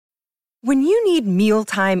When you need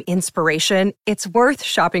mealtime inspiration, it's worth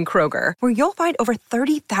shopping Kroger, where you'll find over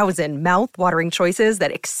 30,000 mouth-watering choices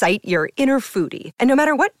that excite your inner foodie. And no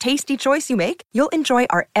matter what tasty choice you make, you'll enjoy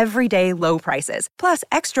our everyday low prices, plus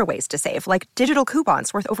extra ways to save, like digital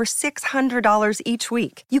coupons worth over $600 each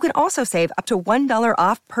week. You can also save up to $1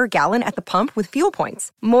 off per gallon at the pump with fuel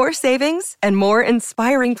points. More savings and more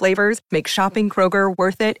inspiring flavors make shopping Kroger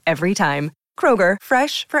worth it every time. Kroger,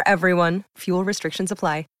 fresh for everyone. Fuel restrictions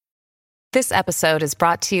apply. This episode is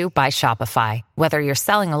brought to you by Shopify. Whether you're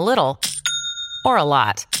selling a little or a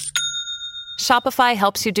lot, Shopify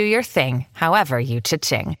helps you do your thing, however you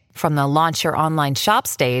cha-ching. From the launch your online shop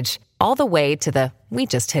stage, all the way to the we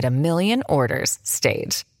just hit 1 million orders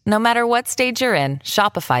stage. No matter what stage you're in,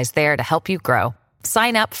 Shopify's there to help you grow.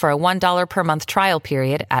 Sign up for a $1 per month trial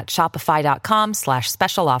period at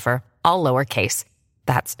shopify.com/special offer, all lowercase.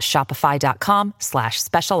 That's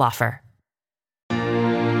shopify.com/special offer.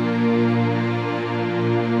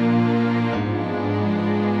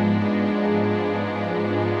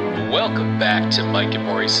 Welcome back to Mike and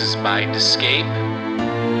Maurice's Mind Escape.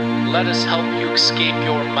 Let us help you escape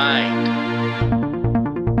your mind.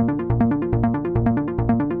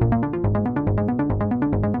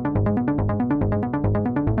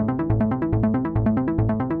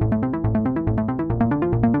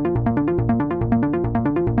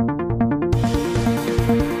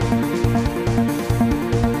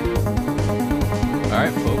 All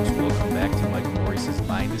right, folks, welcome back to Mike and Maurice's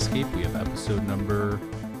Mind Escape. We have episode number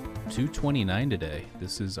 229 today.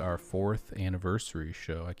 This is our 4th anniversary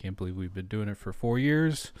show. I can't believe we've been doing it for 4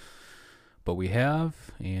 years, but we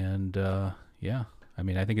have. And yeah, I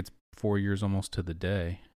mean, I think it's 4 years almost to the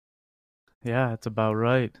day. Yeah, it's about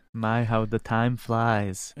right. My, how the time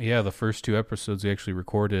flies. Yeah, the first 2 episodes we actually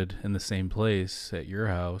recorded in the same place at your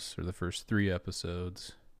house, or the first 3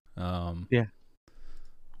 episodes. Yeah.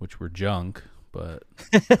 Which were junk, but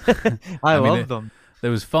I love them. It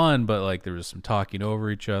was fun, but like there was some talking over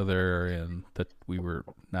each other, and that we were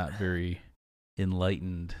not very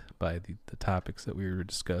enlightened by the topics that we were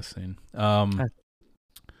discussing. Or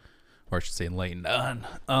I should say enlightened on.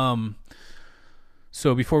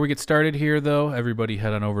 So before we get started here, though, everybody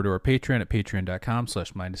head on over to our Patreon at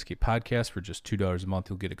patreon.com/MindEscapePodcast. For just $2 a month,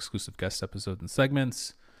 you'll get exclusive guest episodes and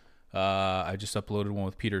segments. I just uploaded one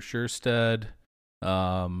with Peter Scherstedt.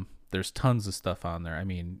 There's tons of stuff on there. I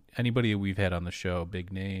mean, anybody we've had on the show,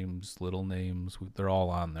 big names, little names, they're all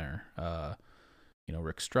on there.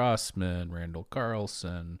 Rick Strassman, Randall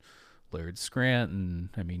Carlson, Laird Scranton.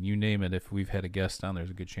 I mean, you name it. If we've had a guest on,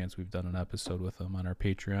 there's a good chance we've done an episode with them on our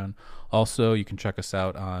Patreon. Also, you can check us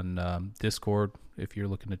out on Discord if you're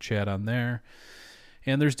looking to chat on there.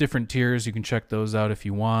 And there's different tiers. You can check those out if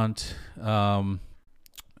you want.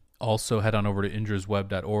 Also, head on over to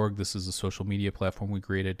indrasweb.org. This is a social media platform we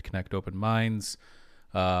created to connect open minds.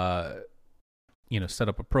 Set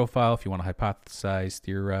up a profile if you want to hypothesize,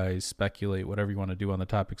 theorize, speculate, whatever you want to do on the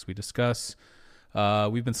topics we discuss.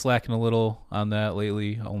 We've been slacking a little on that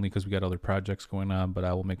lately, only because we got other projects going on, but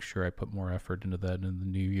I will make sure I put more effort into that in the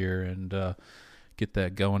new year and get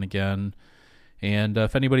that going again. And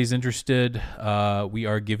if anybody's interested, we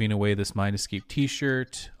are giving away this Mind Escape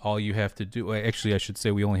t-shirt. All you have to do, actually, I should say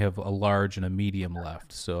we only have a large and a medium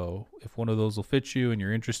left. So if one of those will fit you and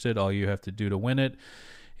you're interested, all you have to do to win it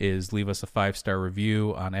is leave us a 5-star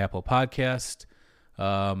review on Apple Podcast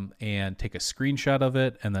and take a screenshot of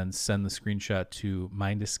it and then send the screenshot to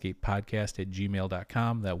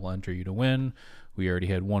mindescapepodcast@gmail.com. That will enter you to win. We already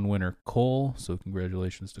had one winner, Cole, so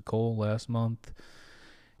congratulations to Cole last month.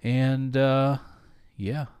 And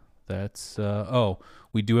yeah, that's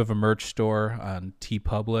we do have a merch store on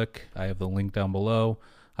TeePublic. I have the link down below.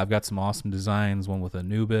 I've got some awesome designs, one with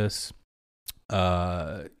Anubis,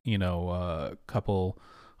 a couple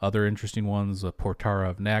other interesting ones, Portara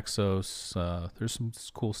of Naxos. There's some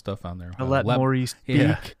cool stuff on there. Let Maurice speak.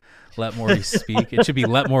 Yeah, let Maurice speak. It should be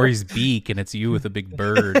Let Maurice Beak, and it's you with a big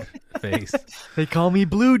bird face. They call me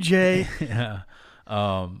Blue Jay. Yeah.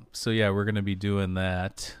 So yeah, we're going to be doing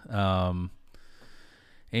that.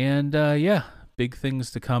 Big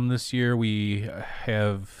things to come this year. We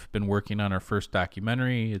have been working on our first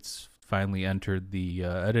documentary. It's finally entered the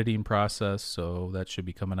editing process, so that should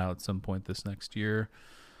be coming out at some point this next year.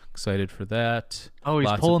 Excited for that. Oh, he's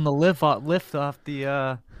pulling the lift off the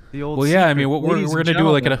old. Well, yeah, I mean, we're going to do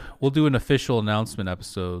we'll do an official announcement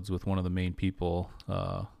episodes with one of the main people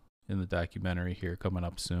in the documentary here coming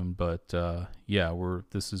up soon. But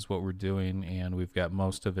this is what we're doing, and we've got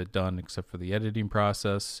most of it done except for the editing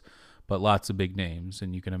process. But lots of big names,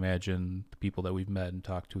 and you can imagine the people that we've met and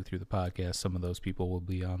talked to through the podcast. Some of those people will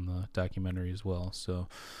be on the documentary as well. So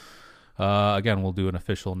Again, we'll do an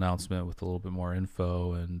official announcement with a little bit more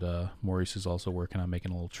info, and Maurice is also working on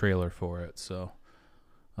making a little trailer for it. So,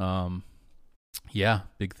 yeah,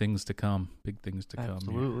 big things to come. Big things to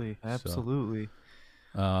come. Absolutely.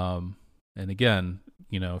 And again,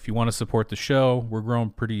 if you want to support the show, we're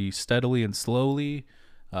growing pretty steadily and slowly,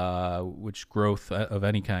 which growth of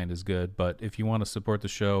any kind is good. But if you want to support the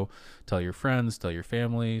show, tell your friends, tell your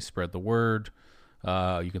family, spread the word.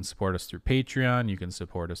 You can support us through Patreon. You can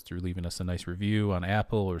support us through leaving us a nice review on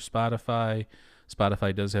Apple or Spotify.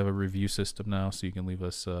 Spotify does have a review system now, so you can leave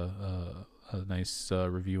us a nice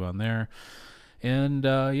review on there. And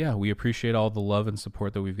yeah, we appreciate all the love and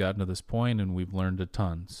support that we've gotten to this point, and we've learned a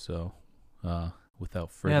ton. So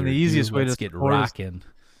without further ado, let's get rocking.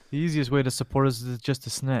 The easiest way to support us is just to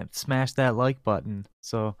smash that like button.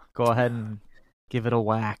 So go ahead and give it a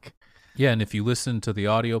whack. Yeah, and if you listen to the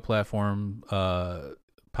audio platform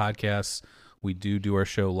podcasts, we do our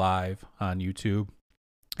show live on YouTube.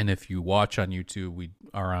 And if you watch on YouTube, we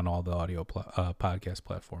are on all the audio podcast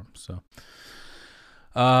platforms.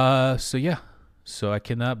 So yeah. So I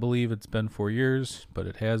cannot believe it's been 4 years, but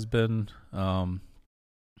it has been.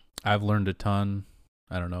 I've learned a ton.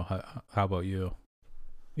 I don't know. How about you?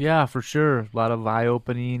 Yeah, for sure. A lot of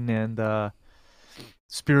eye-opening and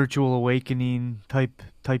spiritual awakening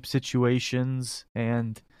type situations,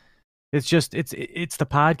 and it's the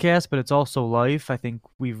podcast, but it's also life. I think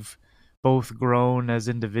we've both grown as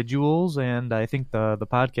individuals, and I think the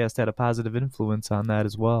podcast had a positive influence on that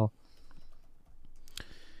as well.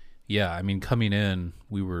 Yeah, I mean, coming in,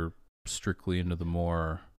 we were strictly into the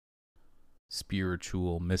more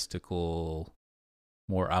spiritual, mystical,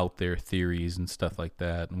 more out there theories and stuff like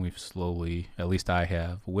that, and we've slowly, at least I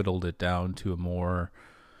have, whittled it down to a more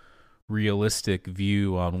realistic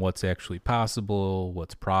view on what's actually possible,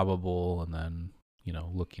 what's probable, and then,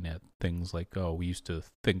 looking at things like, oh, we used to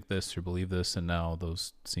think this or believe this, and now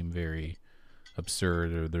those seem very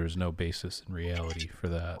absurd, or there's no basis in reality for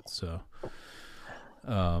that. So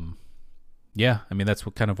yeah, I mean, that's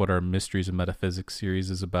what our Mysteries of Metaphysics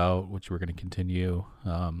series is about, which we're going to continue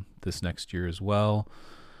this next year as well.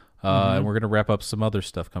 And we're going to wrap up some other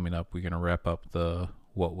stuff coming up. We're going to wrap up the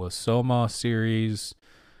What Was Soma series.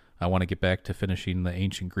 I want to get back to finishing the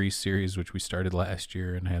Ancient Greece series, which we started last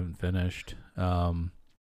year and haven't finished. Yeah,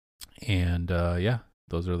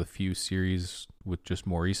 those are the few series with just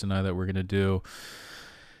Maurice and I that we're going to do.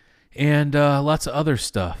 And lots of other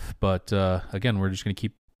stuff. But again, we're just going to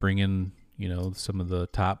keep bringing, some of the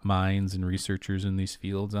top minds and researchers in these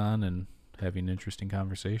fields on and having interesting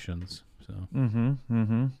conversations. So,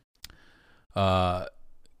 can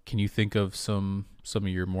you think of some of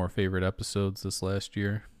your more favorite episodes this last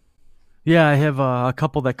year? Yeah, I have a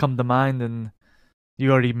couple that come to mind, and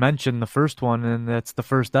you already mentioned the first one, and that's the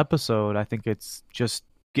first episode. I think it's just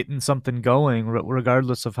getting something going,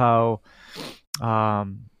 regardless of how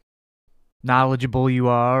knowledgeable you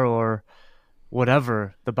are or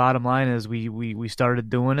whatever. The bottom line is we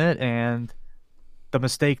started doing it, and the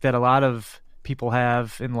mistake that a lot of people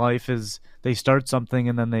have in life is they start something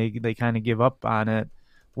and then they kind of give up on it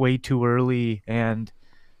way too early, and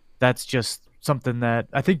that's just something that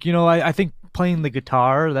I think, I think playing the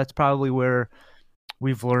guitar, that's probably where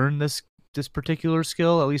we've learned this particular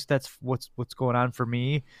skill. At least that's what's going on for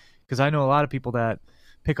me, because I know a lot of people that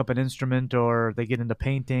pick up an instrument or they get into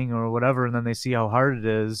painting or whatever, and then they see how hard it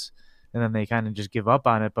is, and then they kind of just give up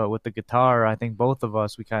on it. But with the guitar, I think both of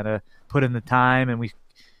us, we kind of put in the time, and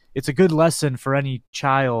it's a good lesson for any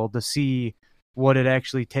child to see what it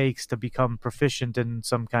actually takes to become proficient in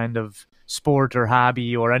some kind of sport or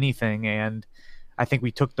hobby or anything. And I think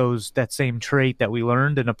we took that same trait that we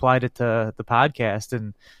learned and applied it to the podcast.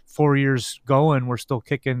 And 4 years going, we're still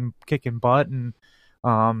kicking butt. And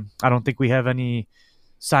I don't think we have any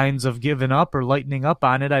signs of giving up or lightening up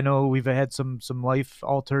on it. I know we've had some life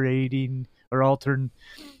alternating or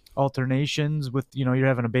alternations with, you're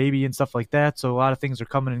having a baby and stuff like that. So a lot of things are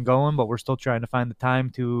coming and going, but we're still trying to find the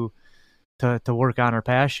time to work on our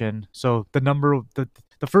passion. So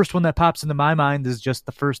the first one that pops into my mind is just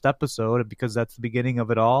the first episode, because that's the beginning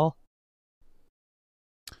of it all.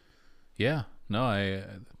 Yeah, no, I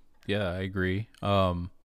agree.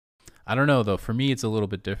 I don't know though. For me, it's a little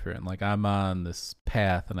bit different. Like, I'm on this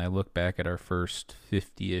path, and I look back at our first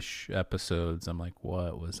 50-ish episodes. I'm like,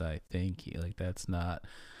 what was I thinking? Like, that's not.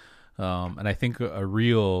 And I think a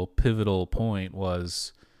real pivotal point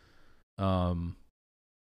was,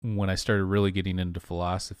 when I started really getting into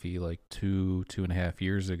philosophy, like 2.5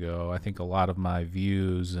 years ago. I think a lot of my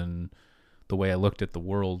views and the way I looked at the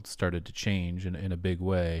world started to change in a big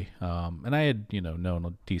way. And I had, known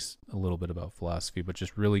a little bit about philosophy, but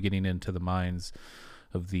just really getting into the minds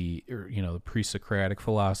the the pre-Socratic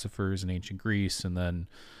philosophers in ancient Greece, and then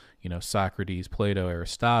Socrates, Plato,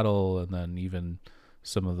 Aristotle, and then even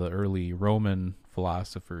some of the early Roman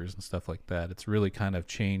philosophers and stuff like that. It's really kind of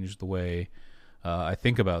changed the way I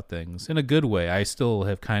think about things in a good way. I still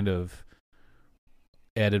have kind of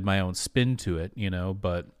added my own spin to it,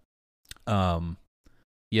 but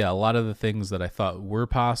yeah, a lot of the things that I thought were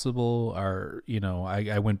possible are,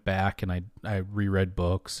 I went back and I reread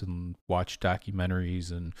books and watched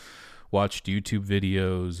documentaries and watched YouTube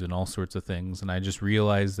videos and all sorts of things. And I just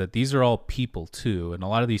realized that these are all people too. And a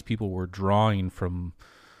lot of these people were drawing from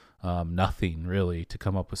nothing really to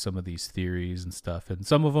come up with some of these theories and stuff. And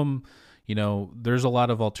some of them, there's a lot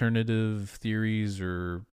of alternative theories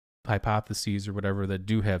or hypotheses or whatever that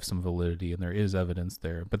do have some validity and there is evidence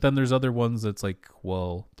there. But then there's other ones that's like,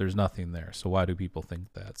 well, there's nothing there. So why do people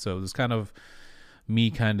think that? So it's kind of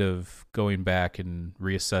me kind of going back and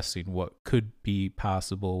reassessing what could be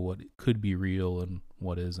possible, what could be real, and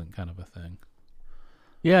what isn't, kind of a thing.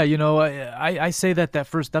 Yeah, I say that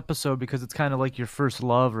first episode because it's kind of like your first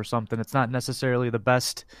love or something. It's not necessarily the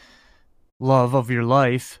best love of your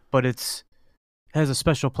life, but has a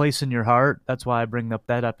special place in your heart. That's why I bring up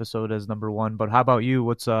that episode as number one. But how about you?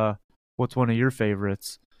 What's one of your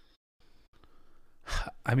favorites?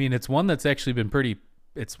 I mean, it's one that's actually been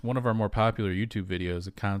it's one of our more popular YouTube videos.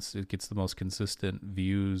 It gets the most consistent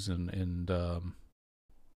views and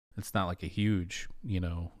it's not like a huge,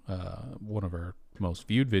 one of our most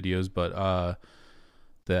viewed videos, but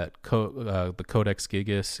the Codex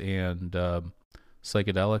Gigas and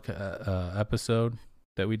psychedelic episode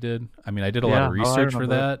that we did. I mean, I did a lot of research for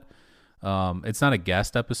that. It's not a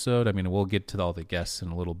guest episode. I mean, we'll get to all the guests in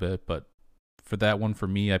a little bit, but for that one, for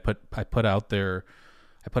me, I put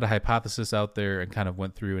a hypothesis out there and kind of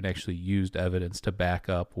went through and actually used evidence to back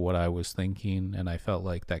up what I was thinking, and I felt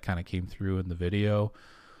like that kind of came through in the video.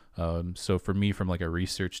 So for me, from like a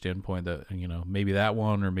research standpoint, that maybe that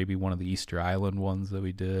one or maybe one of the Easter Island ones that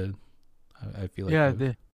we did, I feel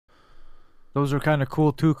like those are kind of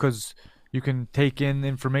cool too, because you can take in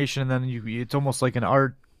information and then it's almost like an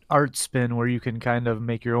art spin where you can kind of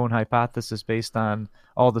make your own hypothesis based on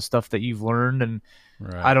all the stuff that you've learned. And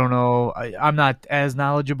right. I don't know, I'm not as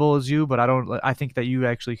knowledgeable as you, but I think that you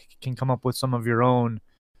actually can come up with some of your own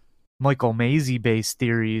Michael Maisie based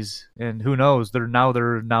theories, and who knows, they're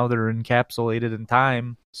encapsulated in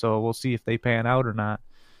time, so we'll see if they pan out or not.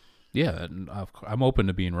 Yeah, and I'm open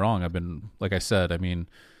to being wrong. I've been, like I said, I mean,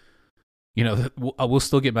 we'll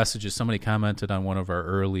still get messages. Somebody commented on one of our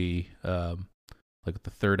early, like the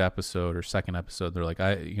third episode or second episode. They're like,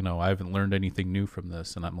 I haven't learned anything new from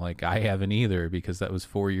this. And I'm like, I haven't either, because that was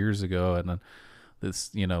 4 years ago. And then this,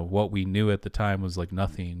 what we knew at the time was like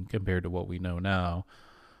nothing compared to what we know now.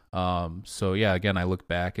 So yeah, again, I look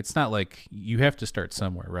back, it's not like you have to start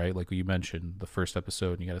somewhere, right? Like you mentioned the first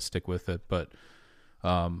episode and you got to stick with it. But,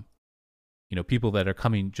 people that are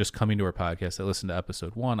coming to our podcast that listen to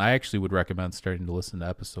episode 1, I actually would recommend starting to listen to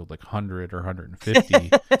episode like 100 or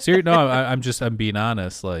 150. Seriously, no, I'm being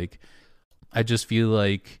honest. Like, I just feel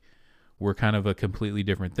like we're kind of a completely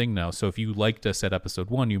different thing now. So if you liked us at episode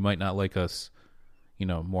 1, you might not like us,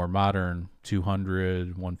 more modern,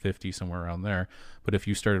 200, 150, somewhere around there. But if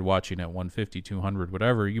you started watching at 150, 200,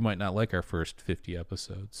 whatever, you might not like our first 50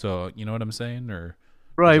 episodes. So, you know what I'm saying? Or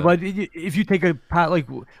right, but if you take I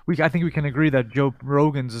think we can agree that Joe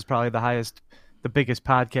Rogan's is probably the biggest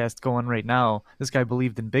podcast going right now. This guy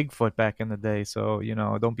believed in Bigfoot back in the day, so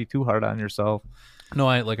don't be too hard on yourself. No,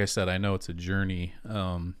 like I said, I know it's a journey.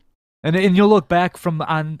 And you'll look back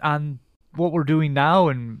on what we're doing now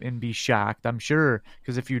and be shocked, I'm sure,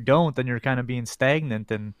 because if you don't, then you're kind of being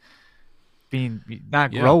stagnant, and being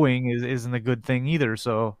not growing isn't a good thing either.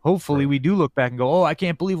 So hopefully we do look back and go, oh, I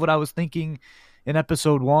can't believe what I was thinking in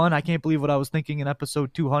episode 1. I can't believe what I was thinking in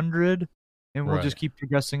episode 200, and we'll just keep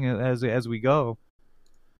progressing as we go.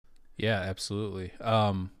 Yeah, absolutely.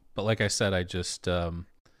 But like I said, I just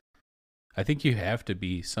I think you have to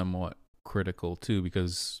be somewhat critical too,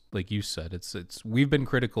 because like you said, it's we've been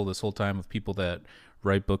critical this whole time of people that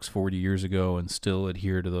write books 40 years ago and still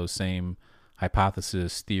adhere to those same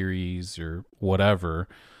hypothesis, theories, or whatever.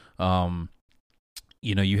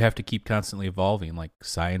 You have to keep constantly evolving. Like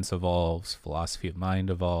science evolves, philosophy of mind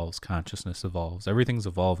evolves, consciousness evolves. Everything's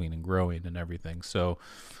evolving and growing and everything. So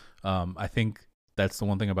I think that's the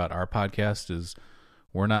one thing about our podcast is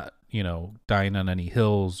we're not, dying on any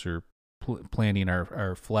hills or planting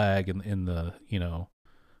our flag in the,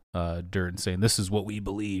 dirt and saying, this is what we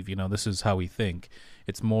believe, this is how we think.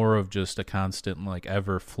 It's more of just a constant, like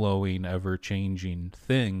ever flowing, ever changing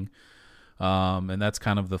thing. And that's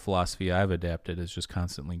kind of the philosophy I've adapted, is just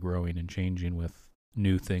constantly growing and changing with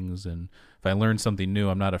new things, and if I learn something new,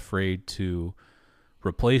 I'm not afraid to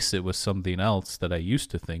replace it with something else that I used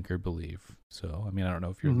to think or believe. So, I mean, I don't know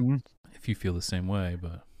if if you feel the same way,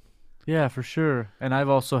 but Yeah, for sure. And I've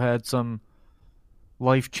also had some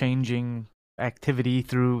life-changing activity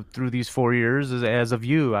through these 4 years as of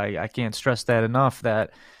you. I can't stress that enough,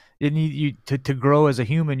 that to grow as a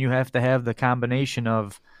human, you have to have the combination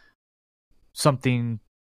of something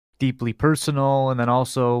deeply personal and then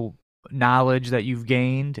also knowledge that you've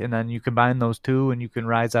gained, and then you combine those two and you can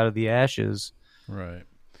rise out of the ashes. right.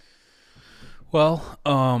 Well,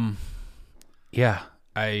 yeah,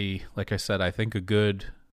 like I said, I think a good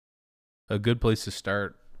place to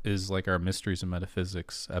start is like our mysteries and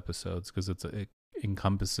metaphysics episodes, because it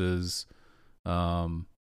encompasses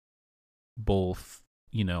both,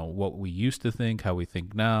 you know, what we used to think, how we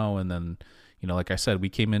think now, and then, you know, like I said, we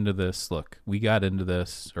got into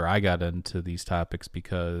this, or I got into these topics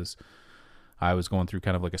because I was going through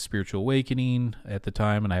kind of like a spiritual awakening at the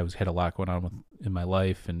time, and I had a lot going on in my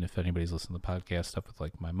life. And if anybody's listened to the podcast, stuff with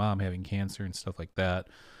like my mom having cancer and stuff like that.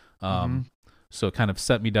 So it kind of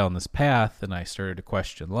set me down this path, and I started to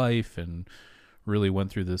question life and really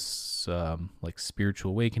went through this like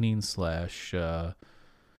spiritual awakening / I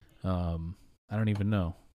don't even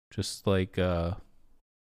know, just like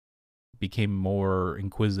became more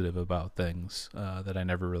inquisitive about things that I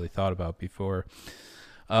never really thought about before.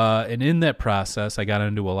 And in that process, I got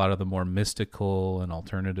into a lot of the more mystical and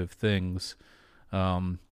alternative things.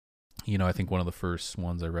 You know, I think one of the first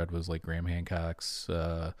ones I read was like Graham Hancock's,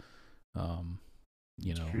 you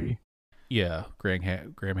know, yeah,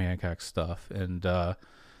 Graham Hancock stuff. And I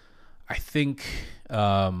think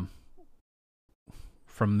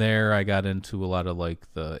from there, I got into a lot of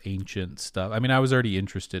like the ancient stuff. I mean, I was already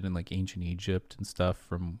interested in like ancient Egypt and stuff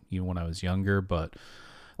from, you know, when I was younger, but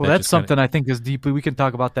well, that's something I think is deeply, we can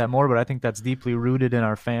talk about that more, but I think that's deeply rooted in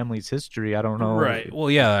our family's history. I don't know. Right.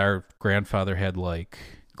 Well, yeah, our grandfather had like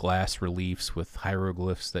glass reliefs with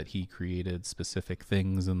hieroglyphs that he created specific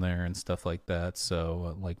things in there and stuff like that.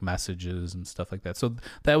 So like messages and stuff like that. So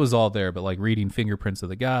that was all there, but like reading Fingerprints of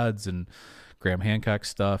the Gods and Graham Hancock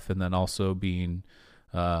stuff, and then also being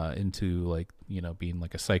into like, you know, being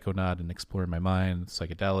like a psychonaut and exploring my mind,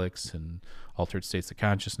 psychedelics and altered states of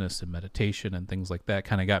consciousness and meditation and things like that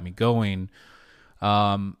kind of got me going.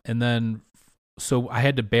 And then, so I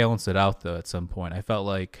had to balance it out though at some point. I felt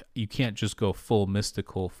like you can't just go full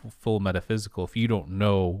mystical, full metaphysical if you don't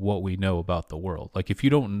know what we know about the world. Like if you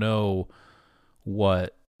don't know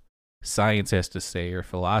what science has to say or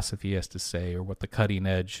philosophy has to say or what the cutting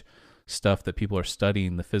edge stuff that people are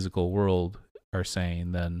studying the physical world are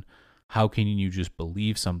saying, then how can you just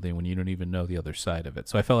believe something when you don't even know the other side of it?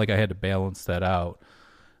 So I felt like I had to balance that out.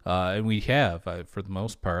 And we have, for the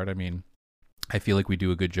most part. I mean, I feel like we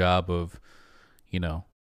do a good job of, you know,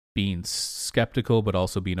 being skeptical, but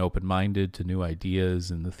also being open-minded to new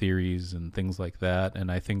ideas and the theories and things like that. And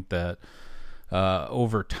I think that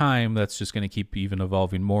over time, that's just going to keep even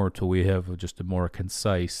evolving more till we have just a more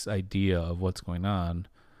concise idea of what's going on.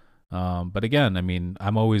 But again, I mean,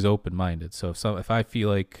 I'm always open-minded. So if I feel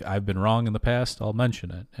like I've been wrong in the past, I'll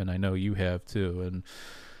mention it. And I know you have too.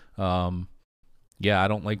 And yeah, I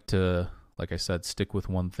don't like to, like I said, stick with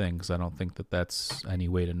one thing, because I don't think that that's any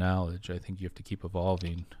way to knowledge. I think you have to keep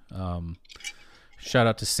evolving. Shout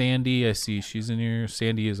out to Sandy. I see she's in here.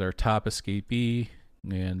 Sandy is our top escapee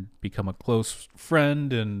and become a close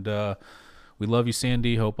friend. And we love you,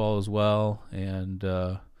 Sandy. Hope all is well. And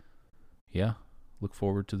yeah. Look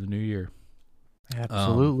forward to the new year.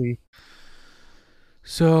 Absolutely.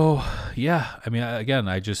 So, yeah, I mean, again,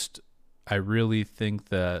 I really think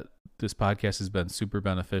that this podcast has been super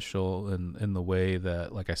beneficial in the way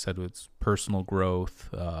that, like I said, it's personal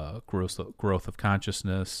growth, growth of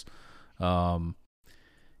consciousness. And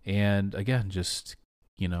again, just,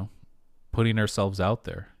 you know, putting ourselves out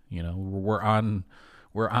there. You know, we're on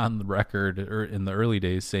the record or in the early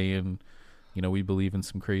days saying, you know, we believe in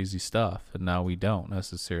some crazy stuff, and now we don't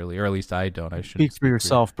necessarily, or at least I don't. I shouldn't speak for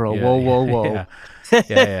yourself, bro. Yeah, whoa. Yeah.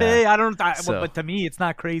 Yeah. I don't. But to me, it's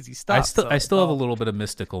not crazy stuff. I still have a little bit of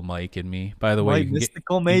mystical Mike in me. By the way,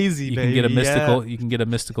 mystical Maisie, you baby. can get a mystical. Yeah. You can get a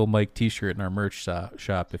mystical Mike T-shirt in our merch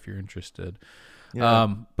shop if you're interested.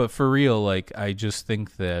 Yeah. But for real, like I just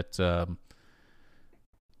think that,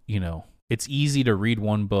 you know, it's easy to read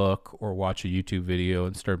one book or watch a YouTube video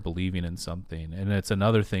and start believing in something. And it's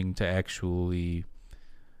another thing to actually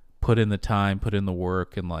put in the time, put in the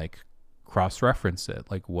work, and like cross-reference it.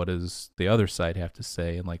 Like, what does the other side have to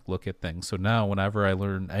say, and like look at things. So now whenever I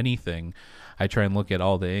learn anything, I try and look at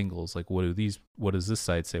all the angles. Like, what does this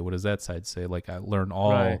side say? What does that side say? Like, I learn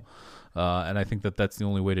all. Right. And I think that that's the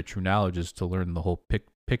only way to true knowledge, is to learn the whole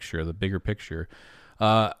picture, the bigger picture.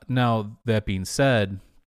 Now, that being said,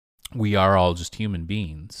 we are all just human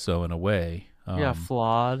beings. So in a way,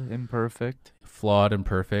 flawed, imperfect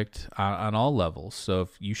on all levels. So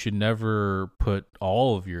if you should never put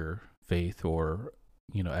all of your faith or,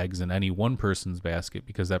 eggs in any one person's basket,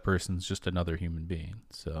 because that person's just another human being.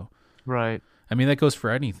 So, right. I mean, that goes for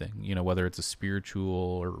anything, whether it's a spiritual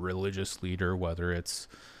or religious leader, whether it's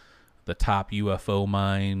the top UFO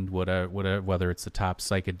mind, whatever, whether it's the top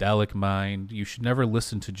psychedelic mind. You should never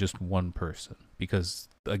listen to just one person, because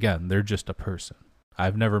again, they're just a person.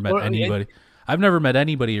 I've never met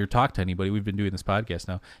anybody or talked to anybody. We've been doing this podcast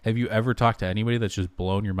now. Have you ever talked to anybody that's just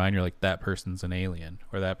blown your mind? You're like, that person's an alien,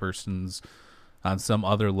 or that person's on some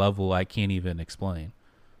other level I can't even explain.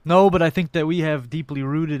 No, but I think that we have deeply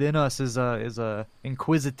rooted in us is a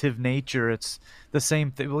inquisitive nature. It's the same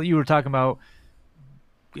thing. Well, you were talking about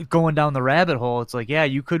going down the rabbit hole. It's like, yeah,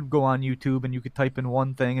 you could go on YouTube and you could type in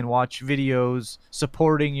one thing and watch videos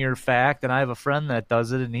supporting your fact. And I have a friend that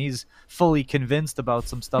does it, and he's fully convinced about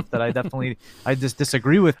some stuff that I just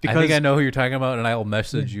disagree with. Because I think I know who you're talking about, and I'll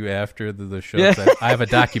message you after the show. Yeah. I have a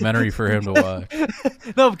documentary for him to watch.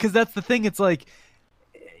 No, because that's the thing. It's like,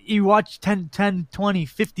 you watch 10, 20,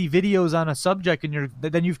 50 videos on a subject, and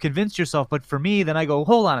then you've convinced yourself. But for me, then I go,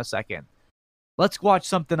 hold on a second. Let's watch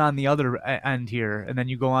something on the other end here. And then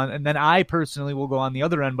you go on, and then I personally will go on the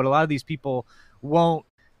other end. But a lot of these people won't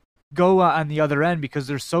go on the other end because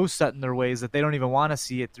they're so set in their ways that they don't even want to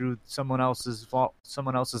see it through someone else's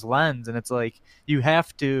lens. And it's like, you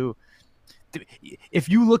have to, if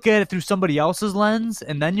you look at it through somebody else's lens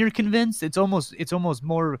and then you're convinced, it's almost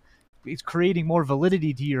more, it's creating more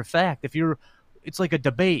validity to your fact. It's like a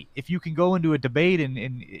debate. If you can go into a debate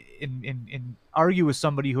and argue with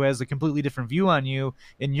somebody who has a completely different view on you,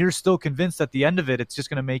 and you're still convinced at the end of it, it's just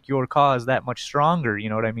going to make your cause that much stronger. You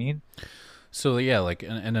know what I mean? So yeah, like,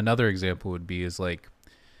 and another example would be is like,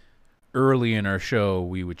 early in our show,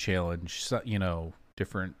 we would challenge,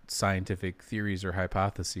 different scientific theories or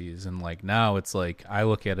hypotheses. And like, now it's like, I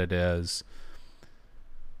look at it as,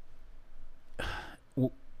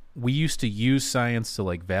 we used to use science to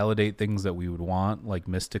like validate things that we would want, like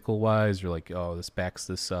mystical wise, or like, oh, this backs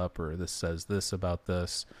this up, or this says this about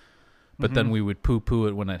this. But then we would poo-poo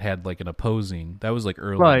it when it had like an opposing. That was like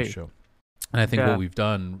early in the show. And I think what we've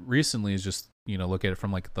done recently is just, look at it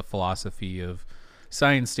from like the philosophy of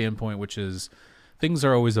science standpoint, which is things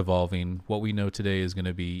are always evolving. What we know today is going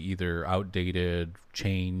to be either outdated,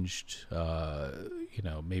 changed,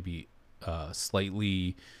 maybe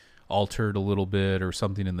slightly altered a little bit, or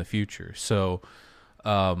something in the future. So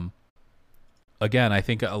again, I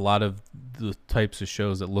think a lot of the types of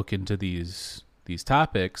shows that look into these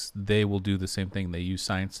topics, they will do the same thing. They use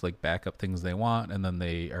science to like back up things they want, and then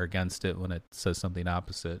they are against it when it says something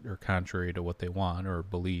opposite or contrary to what they want or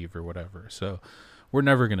believe or whatever. So we're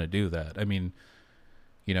never going to do that. I mean,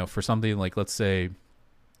 for something like, let's say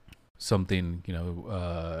something,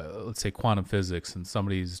 let's say quantum physics, and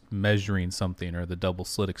somebody's measuring something, or the double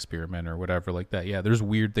slit experiment or whatever like that. Yeah, there's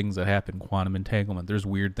weird things that happen, quantum entanglement. There's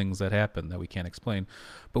weird things that happen that we can't explain,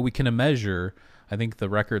 but we can measure. I think the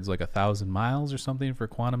record's like 1,000 miles or something for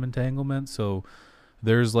quantum entanglement. So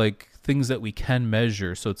there's like things that we can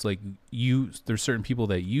measure. So it's like there's certain people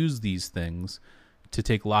that use these things to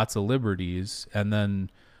take lots of liberties, and then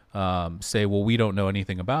say, well, we don't know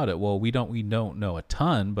anything about it. Well, we don't know a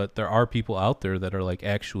ton, but there are people out there that are like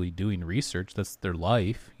actually doing research. That's their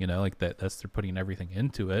life, like that's they're putting everything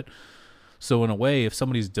into it. So in a way, if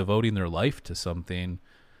somebody's devoting their life to something,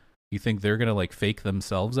 you think they're gonna like fake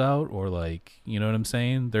themselves out, or like, you know what I'm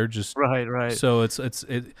saying? They're just right. So it's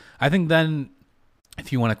I think then,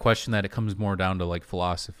 if you want to question that, it comes more down to like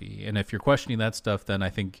philosophy. And if you're questioning that stuff, then I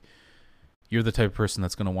think you're the type of person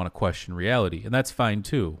that's going to want to question reality. And that's fine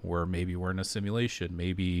too, where maybe we're in a simulation,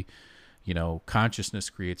 maybe, consciousness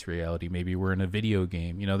creates reality, maybe we're in a video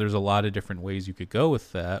game. There's a lot of different ways you could go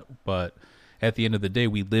with that. But at the end of the day,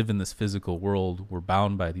 we live in this physical world. We're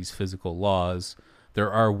bound by these physical laws.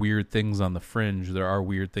 There are weird things on the fringe. There are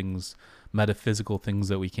weird things, metaphysical things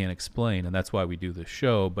that we can't explain. And that's why we do this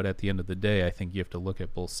show. But at the end of the day, I think you have to look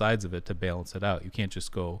at both sides of it to balance it out. You can't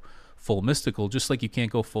just go full mystical, just like you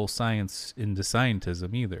can't go full science into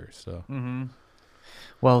scientism either. So,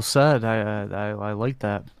 well said. I like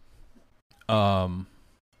that.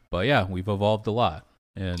 But yeah, we've evolved a lot,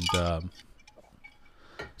 and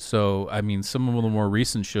so I mean, some of the more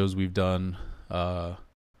recent shows we've done,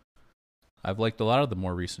 I've liked a lot of the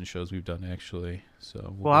more recent shows we've done, actually.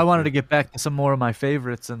 So Well, I wanted to get back to some more of my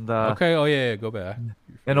favorites, and okay. Oh yeah, go back.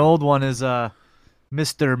 an old one is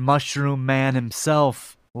Mr. Mushroom Man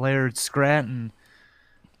himself, Laird Scranton.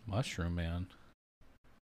 Mushroom Man.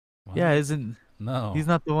 What? Yeah, isn't No. he's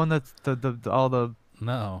not the one that's all the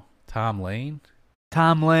No. Tom Lane.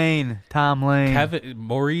 Tom Lane. Kevin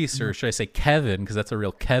Maurice, or should I say Kevin? Because that's a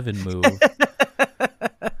real Kevin move.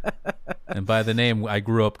 And by the name, I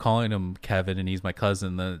grew up calling him Kevin, and he's my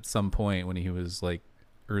cousin. Then at some point, when he was like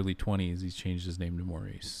early 20s, he changed his name to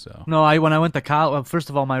Maurice. So No, when I went to college, first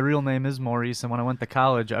of all, my real name is Maurice, and when I went to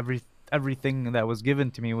college, everything that was given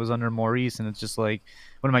to me was under Maurice, and it's just like,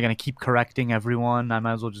 what am I going to keep correcting everyone? I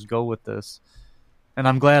might as well just go with this. And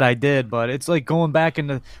I'm glad I did, but it's like going back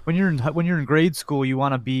into when you're in grade school, you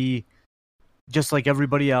want to be just like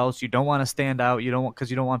everybody else. You don't want to stand out. Because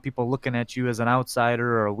you don't want people looking at you as an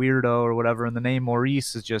outsider or a weirdo or whatever. And the name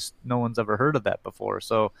Maurice is just, no one's ever heard of that before.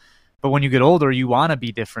 So, but when you get older, you want to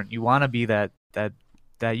be different. You want to be that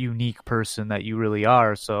unique person that you really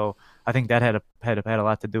are. So I think that had a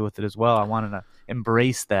lot to do with it as well. I wanted to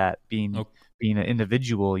embrace that being an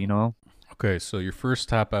individual, you know. Okay, so your first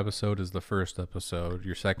top episode is the first episode.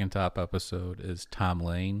 Your second top episode is Tom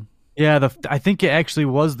Lane. Yeah, I think it actually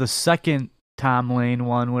was the second Tom Lane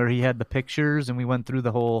one where he had the pictures and we went through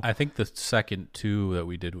the whole. I think the second two that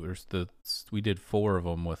we did we did 4 of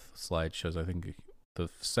them with slideshows. I think the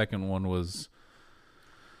second one was,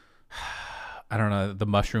 I don't know, the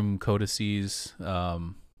mushroom codices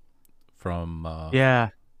from yeah.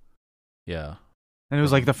 And it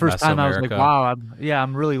was like the first time I was like, wow,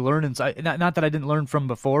 I'm really learning. So not that I didn't learn from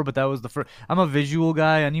before, but that was the first. I'm a visual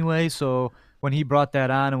guy anyway, so when he brought that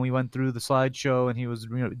on and we went through the slideshow and he was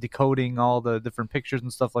decoding all the different pictures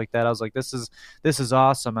and stuff like that, I was like, this is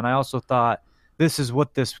awesome. And I also thought this is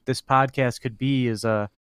what this podcast could be, is a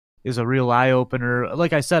real eye opener.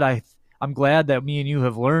 Like I said, I'm glad that me and you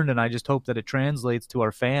have learned, and I just hope that it translates to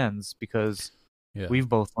our fans because we've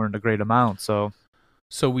both learned a great amount. So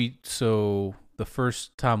the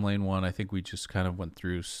first Tom Lane one, I think we just kind of went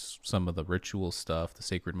through some of the ritual stuff, the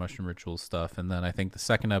sacred mushroom ritual stuff. And then I think the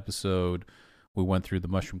second episode, we went through the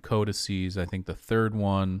mushroom codices. I think the third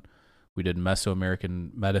one, we did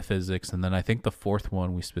Mesoamerican metaphysics. And then I think the fourth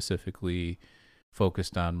one, we specifically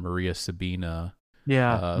focused on Maria Sabina,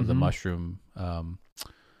 the mushroom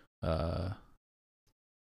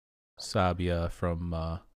sabia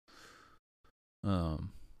from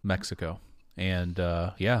Mexico. And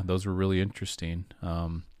those were really interesting.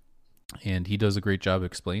 And he does a great job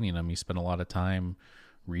explaining them. He spent a lot of time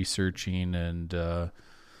researching, and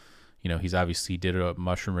he's obviously did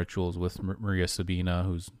mushroom rituals with Maria Sabina,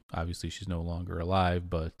 who's obviously, she's no longer alive,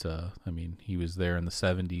 but he was there in the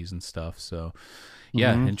 70s and stuff. So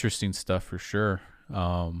interesting stuff for sure.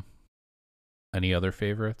 Any other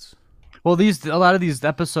favorites? Well, a lot of these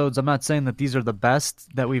episodes, I'm not saying that these are the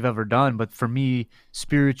best that we've ever done, but for me,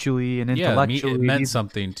 spiritually and intellectually, it meant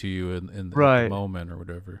something to you in the moment or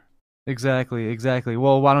whatever. Exactly.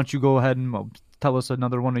 Well, why don't you go ahead and tell us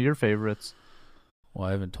another one of your favorites? Well,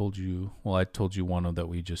 I haven't told you. Well, I told you one of that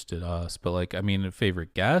we just did us, but a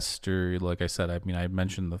favorite guest, or like I said, I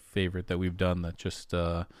mentioned the favorite that we've done that just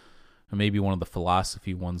maybe one of the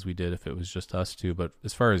philosophy ones we did if it was just us two. But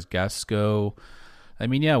as far as guests go,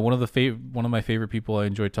 one of my favorite people I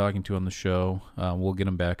enjoy talking to on the show. We'll get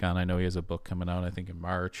him back on. I know he has a book coming out, I think in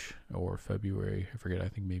March or February. I forget. I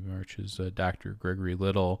think maybe March is Dr. Gregory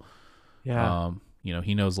Little. Yeah.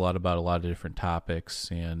 He knows a lot about a lot of different topics,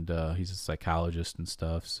 and he's a psychologist and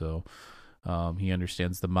stuff. So he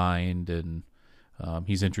understands the mind, and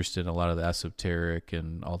he's interested in a lot of the esoteric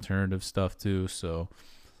and alternative stuff too. So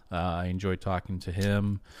I enjoy talking to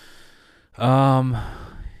him.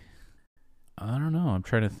 I don't know. I'm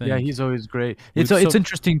trying to think. Yeah, he's always great. It's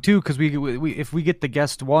interesting too because we if we get the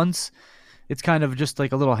guest once, it's kind of just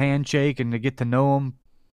like a little handshake and to get to know him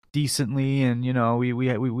decently, and we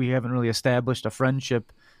haven't really established a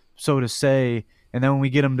friendship, so to say. And then when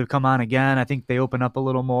we get them to come on again, I think they open up a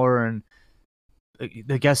little more. And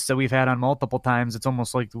the guests that we've had on multiple times, it's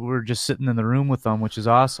almost like we're just sitting in the room with them, which is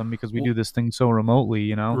awesome because we do this thing so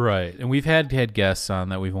remotely, Right. And we've had guests on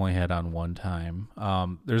that we've only had on one time.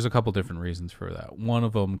 There's a couple different reasons for that. One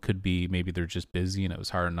of them could be maybe they're just busy and it was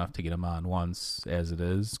hard enough to get them on once as it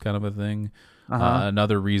is, kind of a thing.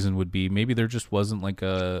 Another reason would be maybe there just wasn't like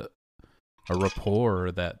a rapport,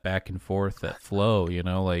 or that back and forth, that flow,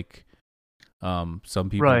 some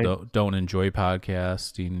people don't enjoy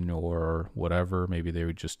podcasting or whatever. Maybe they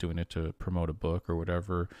were just doing it to promote a book or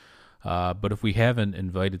whatever. But if we haven't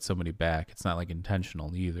invited somebody back, it's not like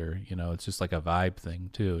intentional either. It's just like a vibe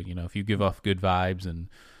thing too. If you give off good vibes and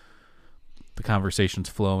the conversation's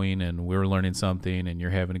flowing and we're learning something and you're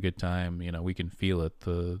having a good time, we can feel it.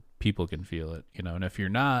 The people can feel it, and if you're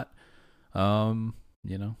not, I don't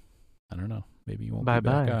know, maybe you won't be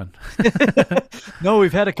back on. No,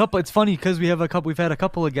 we've had a couple. It's funny because we've had a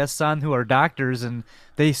couple of guests on who are doctors, and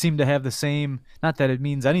they seem to have the same, not that it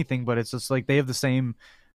means anything, but it's just like they have the same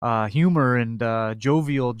humor and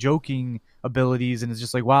jovial joking abilities, and it's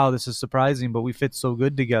just like, wow, this is surprising, but we fit so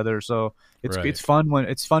good together. So it's fun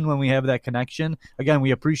when we have that connection. Again,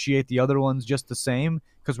 we appreciate the other ones just the same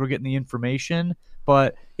because we're getting the information.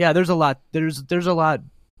 But yeah, there's a lot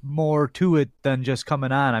more to it than just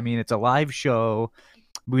coming on. I mean, it's a live show.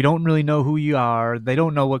 We don't really know who you are. They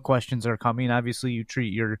don't know what questions are coming. Obviously, you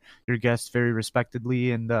treat your guests very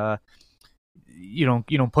respectedly, and you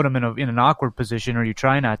don't put them in an awkward position, or you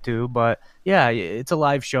try not to. But yeah, it's a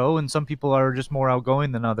live show, and some people are just more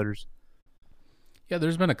outgoing than others. Yeah,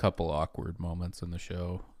 there's been a couple awkward moments in the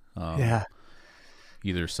show. Yeah.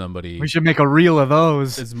 Either somebody. We should make a reel of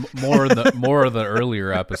those. It's more of the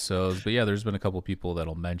earlier episodes, but yeah, there's been a couple people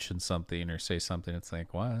that'll mention something or say something. It's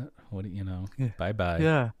like, what do you know? Yeah. Bye bye.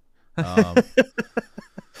 Yeah.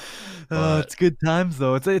 It's good times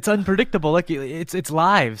though. It's unpredictable. Like it's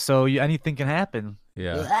live, so anything can happen.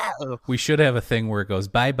 Yeah. We should have a thing where it goes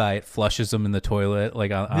bye bye. It flushes them in the toilet,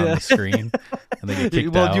 like on the screen, and they get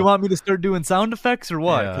kicked out. Do you want me to start doing sound effects or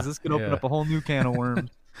what? Because this could open up a whole new can of worms.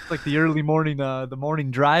 It's like the early morning, the morning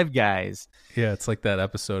drive guys. Yeah, it's like that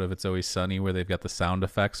episode of It's Always Sunny where they've got the sound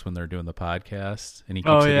effects when they're doing the podcast, and he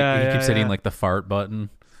keeps hitting like the fart button.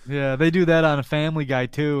 Yeah, they do that on a Family Guy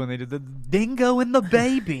too, and they do the dingo and the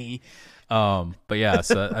baby. But yeah,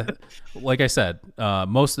 so like I said,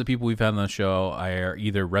 most of the people we've had on the show, I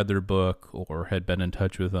either read their book or had been in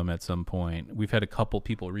touch with them at some point. We've had a couple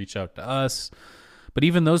people reach out to us, but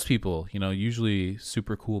even those people, usually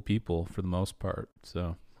super cool people for the most part.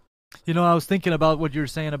 So, I was thinking about what you were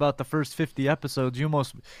saying about the first 50 episodes. You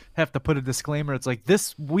almost have to put a disclaimer. It's like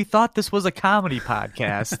we thought this was a comedy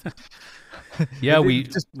podcast. Yeah,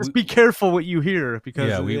 just be careful what you hear,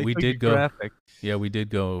 because we did go graphic. Yeah, we did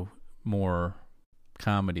go more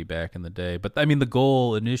comedy back in the day, but I mean the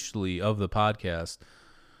goal initially of the podcast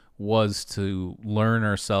was to learn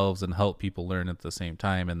ourselves and help people learn at the same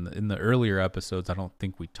time. And in the earlier episodes, I don't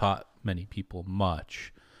think we taught many people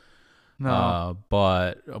much. No.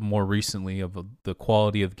 But more recently, of the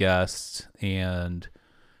quality of guests and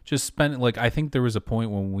just spend, I think there was a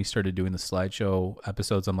point when we started doing the slideshow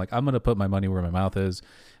episodes, I'm like, I'm going to put my money where my mouth is,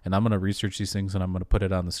 and I'm going to research these things, and I'm going to put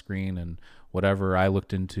it on the screen, and whatever I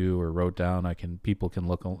looked into or wrote down, people can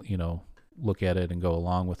look at it and go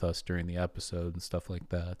along with us during the episode and stuff like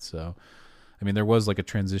that. So, I mean, there was like a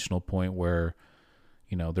transitional point where,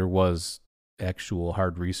 there was actual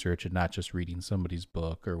hard research and not just reading somebody's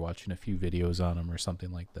book or watching a few videos on them or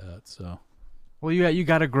something like that. So, well, you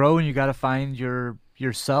got to grow, and you got to find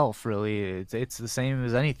yourself. Really, it's the same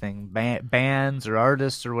as anything. Bands or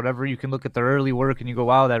artists or whatever, you can look at their early work and you go,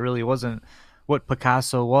 wow, that really wasn't what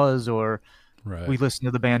Picasso was. Or right. We listen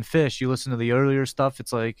to the band Fish. You listen to the earlier stuff.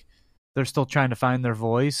 It's like they're still trying to find their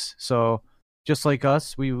voice. So just like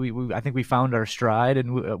us, I think we found our stride,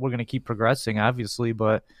 and we're going to keep progressing, obviously.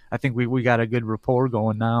 But I think we got a good rapport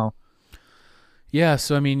going now. Yeah.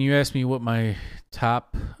 So I mean, you asked me what my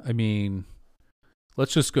top. I mean,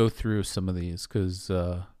 let's just go through some of these because,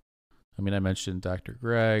 I mentioned Dr.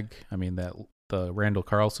 Greg. I mean, the Randall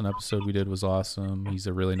Carlson episode we did was awesome. He's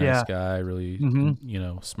a really nice guy, really,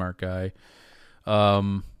 smart guy.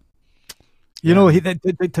 The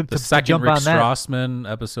second Rick Strassman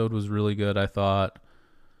episode was really good, I thought.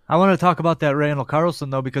 I want to talk about that Randall Carlson,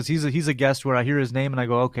 though, because he's a guest where I hear his name and I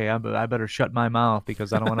go, okay, I better shut my mouth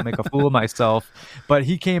because I don't want to make a fool of myself. But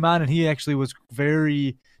he came on and he actually was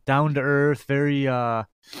very down to earth, very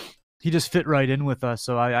he just fit right in with us.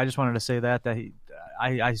 So I just wanted to say that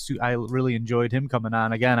I really enjoyed him coming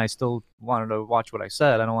on. Again, I still wanted to watch what I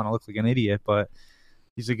said. I don't want to look like an idiot, but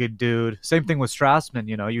he's a good dude. Same thing with Strassman.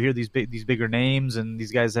 You hear these bigger names, and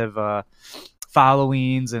these guys have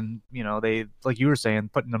followings, and they, like you were saying,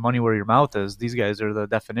 putting the money where your mouth is. These guys are the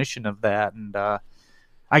definition of that, and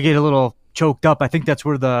I get a little choked up. I think that's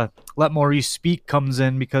where the Let Maurice Speak comes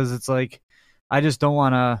in, because it's like I just don't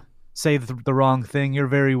want to say the wrong thing. You're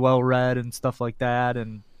very well read and stuff like that,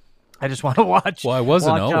 and I just want to watch. Well, I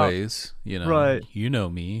wasn't always, right. You know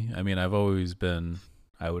me. I mean, I've always been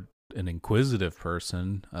an inquisitive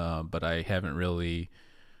person, but I really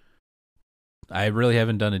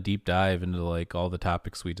haven't done a deep dive into like all the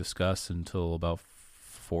topics we discuss until about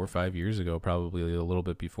 4 or 5 years ago, probably a little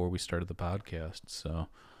bit before we started the podcast. So,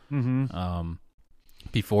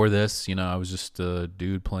 before this, I was just a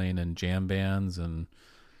dude playing in jam bands and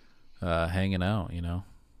hanging out,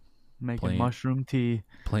 Making playing- mushroom tea.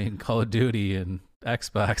 playing Call of Duty and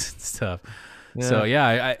Xbox and stuff. Yeah. So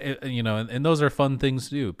yeah, and those are fun things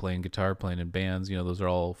to do. Playing guitar, playing in bands, those are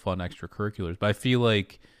all fun extracurriculars. But I feel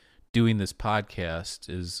like doing this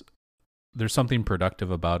podcast there's something productive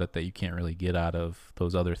about it that you can't really get out of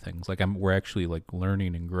those other things. Like we're actually like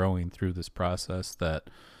learning and growing through this process that,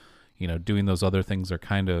 doing those other things are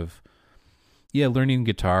kind of, learning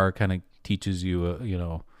guitar kind of teaches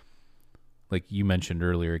you, like you mentioned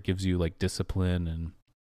earlier, it gives you like discipline and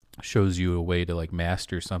shows you a way to like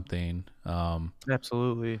master something.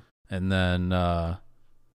 Absolutely. And then, I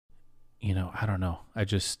don't know. I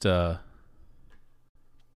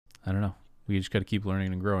don't know. We just got to keep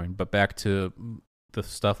learning and growing. But back to the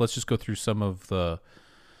stuff. Let's just go through some of the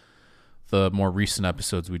more recent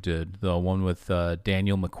episodes we did. The one with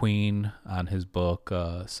Daniel McQueen on his book,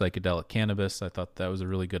 Psychedelic Cannabis. I thought that was a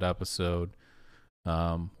really good episode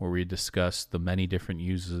where we discussed the many different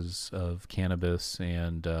uses of cannabis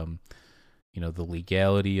and, the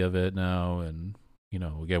legality of it now. And,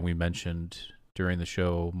 again, we mentioned during the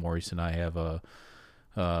show, Maurice and I have a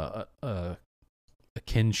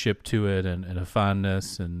kinship to it and a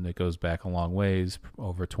fondness, and it goes back a long ways,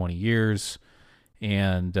 over 20 years.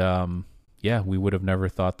 And we would have never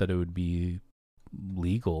thought that it would be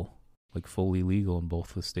legal, like fully legal in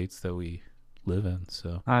both the states that we live in.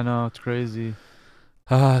 So I know, it's crazy.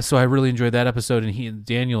 So I really enjoyed that episode, and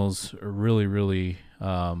Daniel's a really, really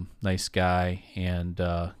nice guy, and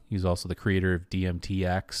he's also the creator of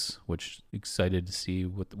DMTX, which excited to see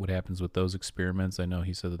what happens with those experiments. I know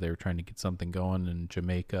he said that they were trying to get something going in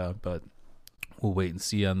Jamaica, but we'll wait and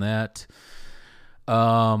see on that.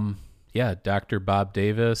 Dr. Bob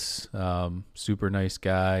Davis, super nice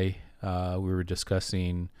guy. We were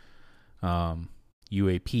discussing UAPs,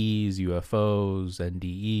 UFOs,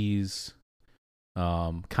 NDEs,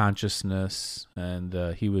 consciousness,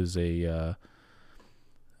 and he was I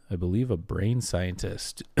believe a brain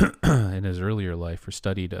scientist in his earlier life, or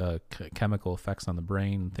studied chemical effects on the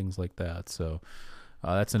brain and things like that. So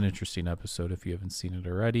that's an interesting episode if you haven't seen it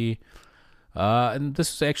already. And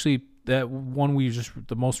this is actually that one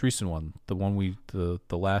the most recent one, the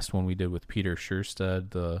last one we did with Peter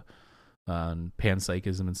Scherstedt, on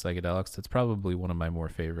panpsychism and psychedelics. That's probably one of my more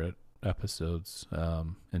favorite episodes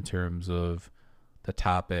in terms of the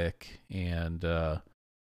topic and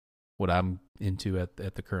what I'm into at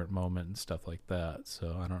the current moment and stuff like that.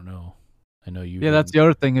 So I don't know. I know you. Yeah, that's the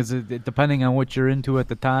other thing is it, depending on what you're into at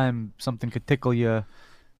the time, something could tickle you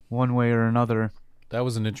one way or another. That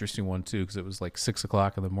was an interesting one too, because it was like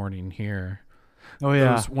 6:00 in the morning here. Oh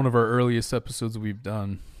yeah, it was one of our earliest episodes we've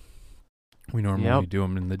done. We normally do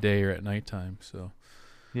them in the day or at nighttime. So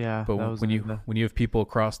yeah, but when you have people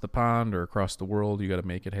across the pond or across the world, you got to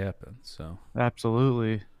make it happen. So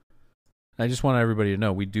absolutely. I just want everybody to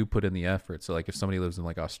know we do put in the effort. So like if somebody lives in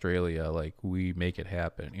like Australia, like we make it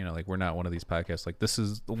happen. Like we're not one of these podcasts like this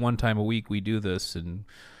is the one time a week we do this, and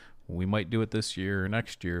we might do it this year or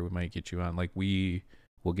next year. We might get you on. Like we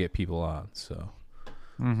will get people on. So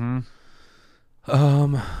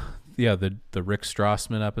the Rick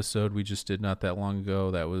Strassman episode we just did not that long ago.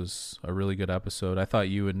 That was a really good episode. I thought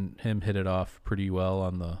you and him hit it off pretty well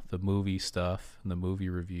on the movie stuff and the movie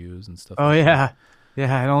reviews and stuff. Oh like yeah. That.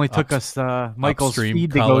 Yeah, it only took us Michael's Upstream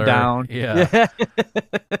feed color. to go down. Yeah.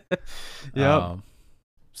 Yep.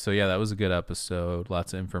 So yeah, that was a good episode.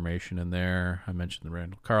 Lots of information in there. I mentioned the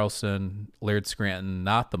Randall Carlson, Laird Scranton,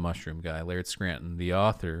 not the mushroom guy. Laird Scranton, the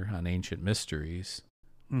author on Ancient Mysteries.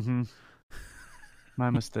 Mm-hmm.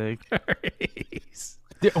 My mistake.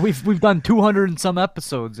 We've done 200 and some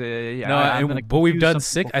episodes. But we've done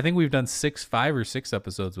six. I think we've done 5 or 6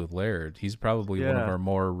 episodes with Laird. He's probably one of our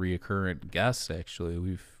more reoccurrent guests.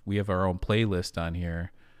 Actually, we have our own playlist on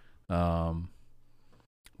here.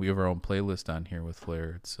 We have our own playlist on here with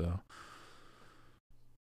Laird. So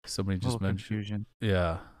somebody just mentioned confusion.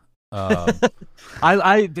 Yeah.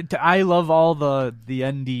 I love all the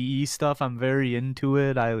NDE stuff. I'm very into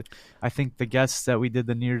it. I think the guests that we did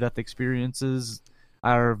the near-death experiences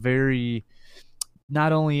are very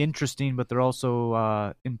not only interesting, but they're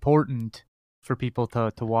also important for people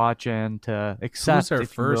to watch and to accept. Who was our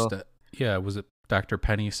first? Was it Dr.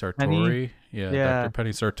 Penny Sartori? Penny? Yeah, Dr. Penny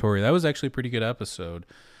Sartori. That was actually a pretty good episode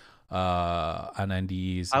on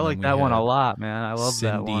NDEs. I like that one a lot, man. I love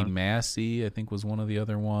that one. Cindy Massey, I think, was one of the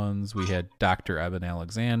other ones. We had Dr. Evan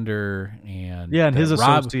Alexander and his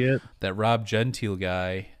associate, that Rob Gentile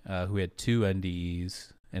guy who had 2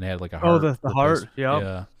 NDEs and had like a heart. Oh, the heart. Yep.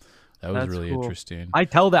 Yeah. That was really cool. interesting.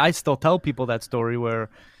 I still tell people that story where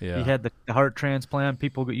he had the heart transplant.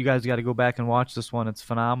 You guys got to go back and watch this one. It's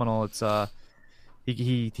phenomenal. It's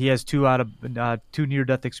he has two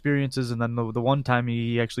near-death experiences, and then the one time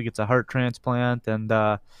he actually gets a heart transplant,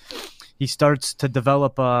 and he starts to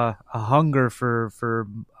develop a hunger for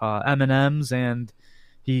M&Ms, and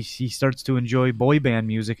he starts to enjoy boy band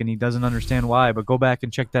music, and he doesn't understand why. But go back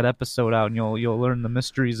and check that episode out, and you'll learn the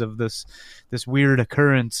mysteries of this weird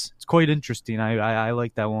occurrence. It's quite interesting. I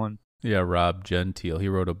like that one. Yeah, Rob Gentile. He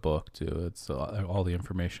wrote a book too. It's all the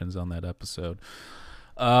information's on that episode.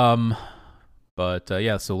 But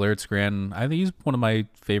yeah, so Laird Scranton, I think he's one of my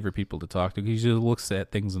favorite people to talk to. He just looks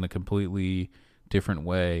at things in a completely different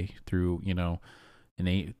way through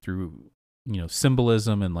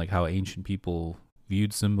symbolism and like how ancient people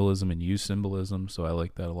viewed symbolism and used symbolism. So I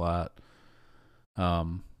like that a lot.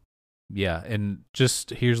 Yeah, and just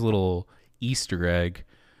here's a little Easter egg.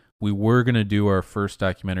 We were gonna do our first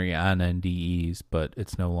documentary on NDEs, but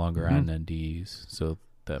it's no longer on NDEs.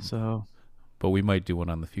 But we might do one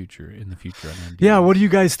in the future on NDEs. Yeah, what do you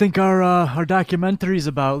guys think our documentary's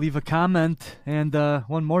about? Leave a comment. And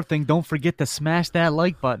one more thing, don't forget to smash that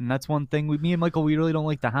like button. That's one thing. Me and Michael, we really don't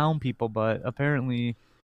like to hound people, but apparently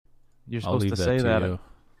you're supposed to say that.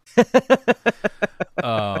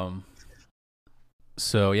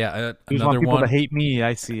 So yeah, you another want people one to hate me.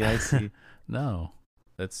 I see. No,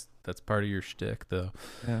 that's part of your shtick, though.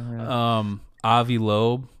 Yeah. Avi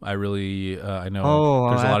Loeb, I really I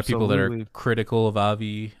know there's a lot of people that are critical of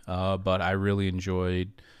Avi, but I really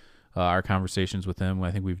enjoyed our conversations with him.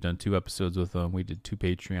 I think we've done 2 episodes with him. We did 2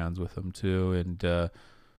 Patreons with him too, and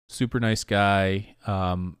super nice guy.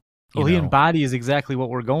 He embodies exactly what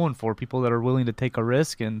we're going for. People that are willing to take a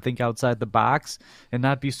risk and think outside the box and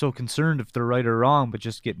not be so concerned if they're right or wrong, but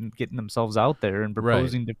just getting themselves out there and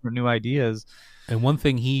proposing different new ideas. And one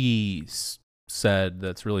thing he said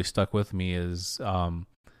that's really stuck with me is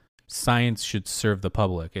science should serve the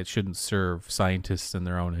public. It shouldn't serve scientists in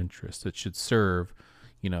their own interest. It should serve,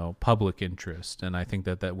 public interest. And I think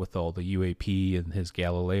that with all the UAP and his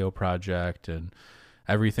Galileo project and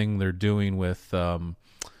everything they're doing with all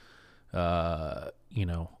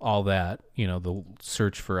that, the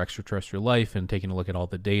search for extraterrestrial life and taking a look at all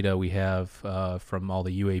the data we have from all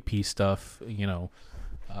the UAP stuff,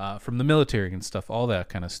 from the military and stuff, all that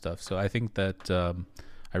kind of stuff. So I think that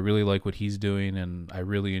I really like what he's doing, and I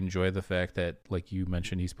really enjoy the fact that, like you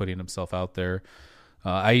mentioned, he's putting himself out there.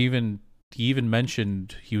 He even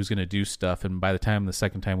mentioned he was going to do stuff, and by the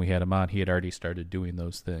second time we had him on, he had already started doing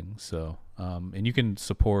those things. So, and you can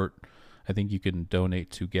support. I think you can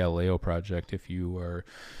donate to Galileo Project if you are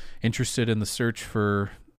interested in the search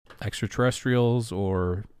for extraterrestrials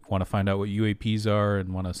or want to find out what UAPs are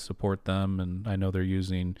and want to support them. And I know they're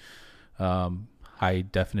using high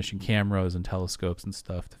definition cameras and telescopes and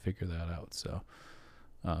stuff to figure that out. So,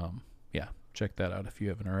 yeah, check that out if you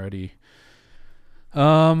haven't already.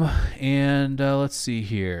 And let's see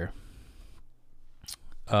here.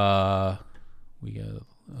 We got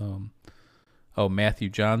Matthew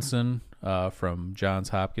Johnson from Johns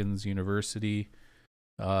Hopkins University.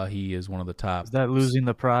 He is one of the top. Is that losing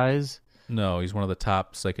the prize? No, he's one of the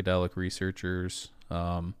top psychedelic researchers.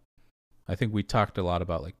 I think we talked a lot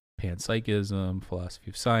about like panpsychism, philosophy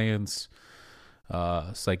of science,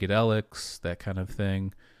 psychedelics, that kind of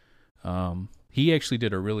thing. He actually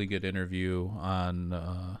did a really good interview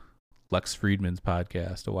on Lex Friedman's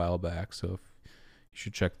podcast a while back, so you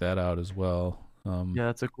should check that out as well. Yeah,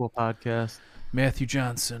 that's a cool podcast. Matthew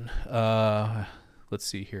Johnson. Let's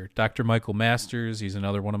see here. Dr. Michael Masters. He's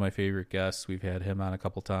another one of my favorite guests. We've had him on a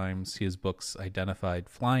couple times. His book's Identified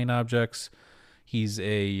Flying Objects. He's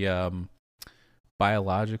a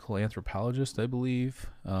biological anthropologist, I believe.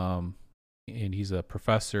 And he's a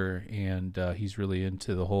professor, and he's really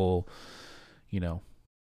into the whole,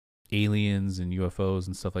 aliens and UFOs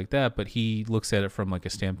and stuff like that, but he looks at it from like a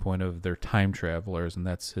standpoint of they're time travelers, and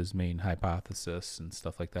that's his main hypothesis and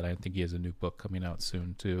stuff like that. I think he has a new book coming out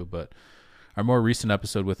soon too, but our more recent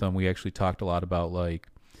episode with him, we actually talked a lot about like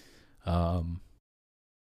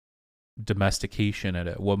domestication.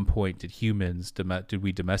 At one point, did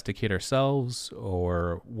we domesticate ourselves,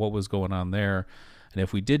 or what was going on there? And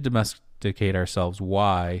if we did domesticate ourselves,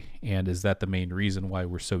 why? And is that the main reason why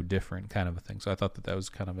we're so different, kind of a thing? So I thought that was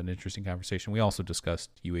kind of an interesting conversation. We also discussed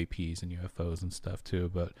UAPs and UFOs and stuff too,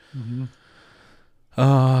 but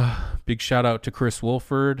big shout out to Chris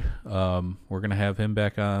Wolford. We're going to have him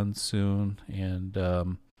back on soon,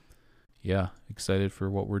 and yeah, excited for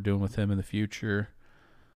what we're doing with him in the future.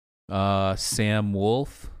 Sam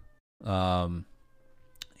Wolf,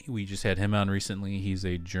 we just had him on recently. He's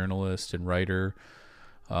a journalist and writer.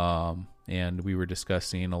 And we were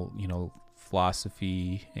discussing,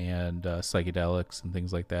 philosophy and psychedelics and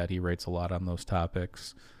things like that. He writes a lot on those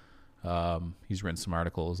topics. He's written some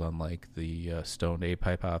articles on like the stoned ape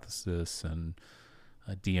hypothesis and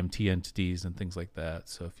DMT entities and things like that.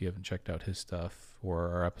 So if you haven't checked out his stuff or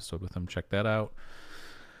our episode with him, check that out.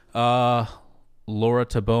 Laura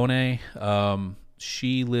Tabone,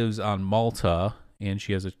 she lives on Malta, and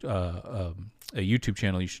she has a YouTube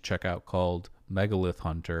channel you should check out called Megalith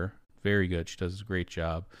Hunter. Very good. She does a great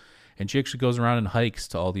job. And she actually goes around and hikes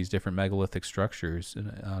to all these different megalithic structures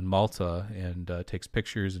on Malta and takes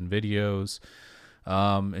pictures and videos.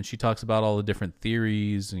 And she talks about all the different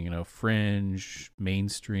theories and, fringe,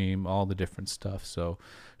 mainstream, all the different stuff. So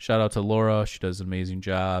shout out to Laura. She does an amazing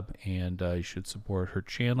job, and you should support her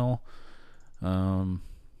channel. I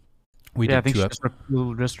think she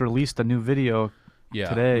just released a new video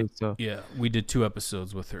today. So yeah, we did 2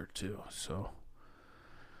 episodes with her too. So,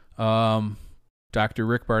 Dr.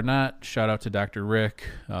 Rick Barnett, shout out to Dr. Rick.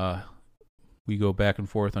 We go back and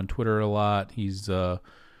forth on Twitter a lot. He's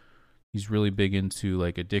really big into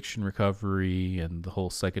like addiction recovery and the whole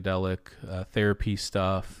psychedelic therapy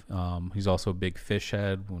stuff. He's also a big fish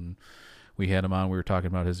head. When we had him on, we were talking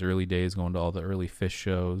about his early days, going to all the early fish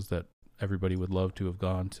shows that everybody would love to have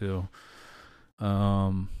gone to.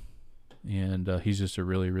 And he's just a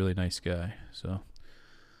really, really nice guy. So,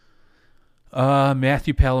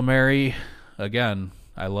 Matthew Palomari, again,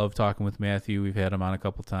 I love talking with Matthew. We've had him on a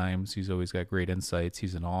couple times. He's always got great insights.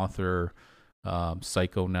 He's an author,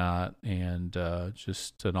 psychonaut, and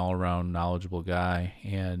just an all-around knowledgeable guy.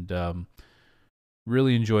 And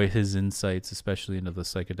really enjoy his insights, especially into the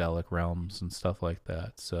psychedelic realms and stuff like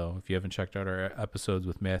that. So if you haven't checked out our episodes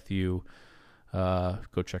with Matthew,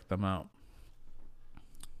 go check them out.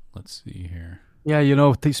 Let's see here.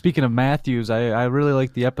 Yeah, speaking of Matthews, I really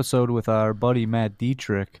like the episode with our buddy Matt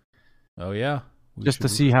Dietrich. Oh yeah, just to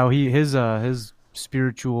see how his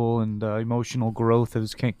spiritual and emotional growth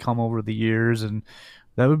has come over the years, and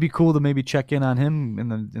that would be cool to maybe check in on him in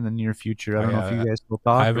the near future. I don't know if you guys will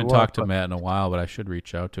talk. I haven't talked to Matt in a while, but I should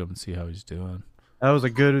reach out to him and see how he's doing. That was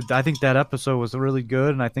I think that episode was really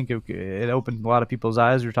good, and I think it opened a lot of people's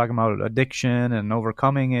eyes. We were talking about addiction and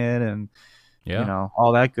overcoming it, and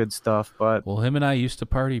all that good stuff. But him and I used to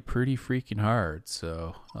party pretty freaking hard,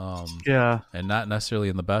 so and not necessarily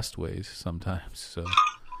in the best ways sometimes. So,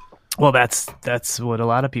 well, that's what a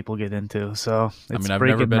lot of people get into. So I've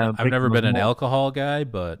never been an alcohol guy,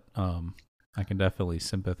 but I can definitely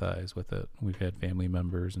sympathize with it. We've had family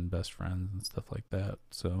members and best friends and stuff like that,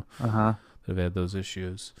 so that have had those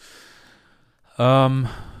issues. Shout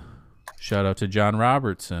out to John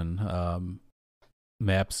Robertson.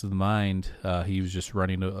 Maps of the Mind. He was just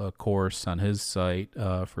running a course on his site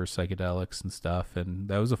for psychedelics and stuff, and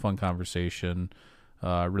that was a fun conversation.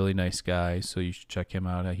 Really nice guy, so you should check him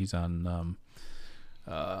out. He's on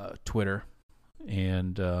Twitter,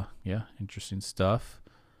 and interesting stuff.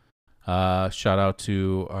 Shout out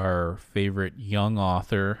to our favorite young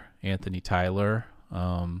author, Anthony Tyler.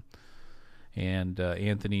 And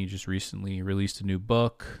Anthony just recently released a new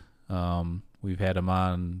book. We've had him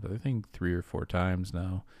on, I think, 3 or 4 times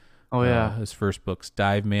now. Oh, yeah. His first book's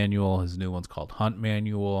Dive Manual. His new one's called Hunt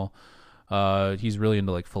Manual. He's really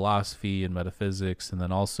into like philosophy and metaphysics. And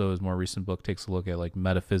then also his more recent book takes a look at like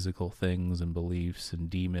metaphysical things and beliefs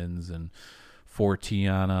and demons and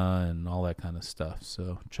Forteana and all that kind of stuff.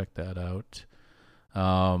 So check that out.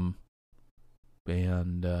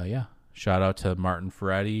 Shout out to Martin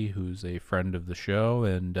Ferretti, who's a friend of the show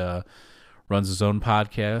and runs his own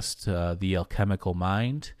podcast, The Alchemical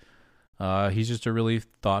Mind. He's just a really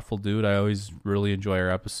thoughtful dude. I always really enjoy our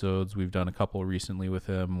episodes. We've done a couple recently with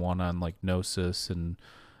him, one on like gnosis and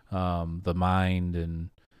the mind and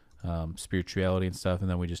spirituality and stuff. And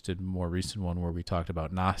then we just did a more recent one where we talked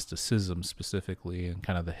about Gnosticism specifically and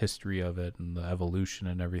kind of the history of it and the evolution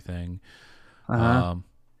and everything. Both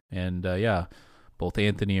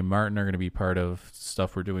Anthony and Martin are going to be part of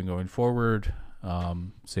stuff we're doing going forward.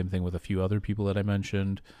 Same thing with a few other people that I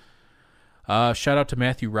mentioned. Shout out to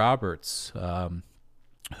Matthew Roberts,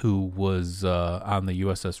 who was on the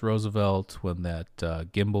USS Roosevelt when that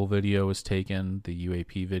gimbal video was taken, the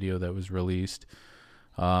UAP video that was released.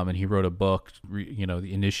 And he wrote a book,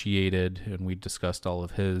 The Initiated, and we discussed all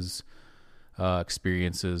of his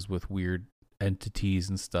experiences with weird entities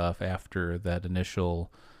and stuff after that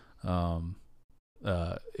initial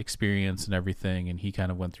experience and everything. And he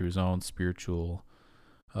kind of went through his own spiritual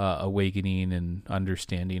awakening and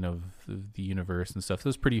understanding of the universe and stuff. It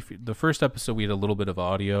was the first episode we had a little bit of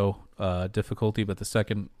audio difficulty, but the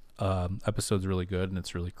second episode's really good and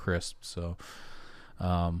it's really crisp. So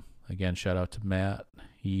again, shout out to Matt.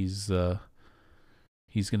 He's going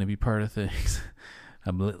to be part of things.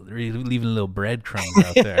 I'm leaving little breadcrumbs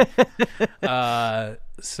out there.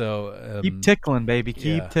 Keep tickling, baby.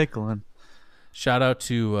 Keep tickling. Shout out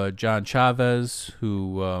to John Chavez,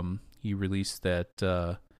 who he released that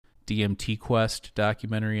DMT Quest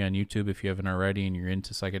documentary on YouTube. If you haven't already and you're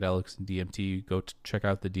into psychedelics and DMT, go check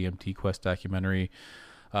out the DMT Quest documentary.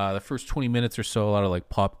 The first 20 minutes or so, a lot of like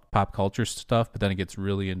pop culture stuff, but then it gets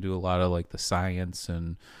really into a lot of like the science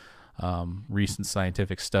and recent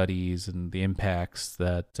scientific studies and the impacts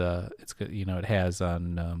that it has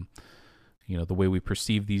on the way we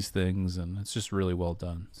perceive these things, and it's just really well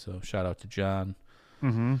done. So shout out to John.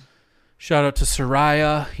 Mm-hmm. Shout out to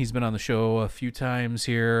Soraya. He's been on the show a few times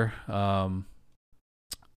here.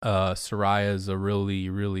 Soraya is a really,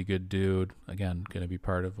 really good dude. Again, going to be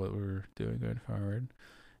part of what we're doing going forward.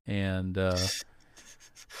 And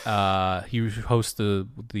he hosts the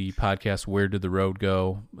podcast Where Did the Road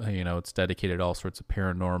Go? It's dedicated to all sorts of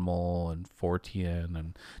paranormal and Fortean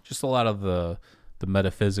and just a lot of the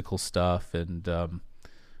metaphysical stuff, and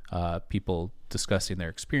people discussing their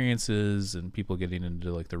experiences and people getting into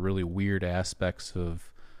like the really weird aspects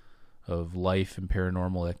of life and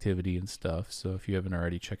paranormal activity and stuff. So if you haven't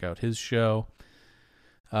already, check out his show.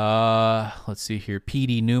 Let's see here.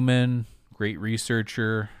 P.D. Newman, great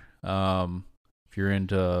researcher. If you're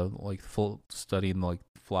into like full studying like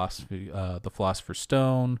philosophy, the Philosopher's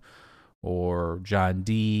Stone, or John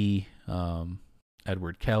Dee,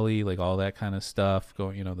 Edward Kelly, like all that kind of stuff, the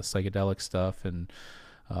psychedelic stuff, and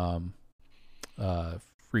the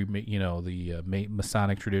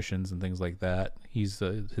Masonic traditions and things like that. His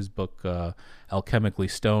book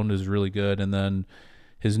Alchemically Stoned is really good, and then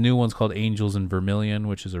his new one's called Angels in Vermilion,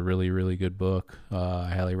 which is a really, really good book.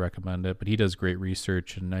 I highly recommend it. But he does great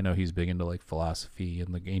research, and I know he's big into like philosophy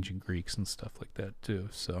and the ancient Greeks and stuff like that too.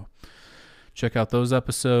 So check out those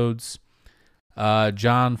episodes.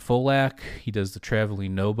 John Fulak, he does the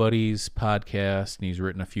Traveling Nobodies podcast, and he's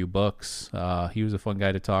written a few books. He was a fun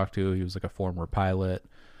guy to talk to. He was like a former pilot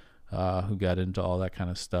who got into all that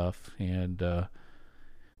kind of stuff. And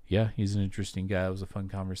he's an interesting guy. It was a fun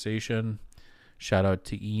conversation. Shout out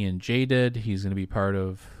to Ian Jaded. He's going to be part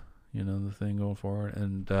of the thing going forward.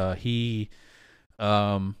 And he you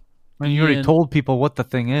already told people what the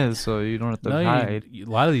thing is, so you don't have to hide. A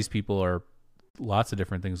lot of these people are lots of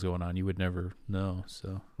different things going on. You would never know.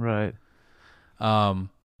 So right.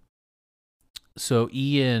 So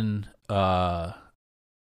Ian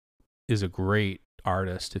is a great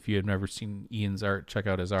artist. If you have never seen Ian's art, check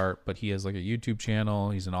out his art. But he has like a YouTube channel.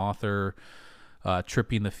 He's an author.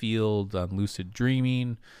 Tripping the Field on lucid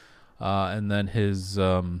dreaming, and then his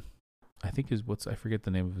I forget the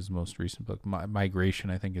name of his most recent book. Migration,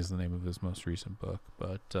 I think, is the name of his most recent book.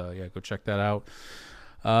 But go check that out.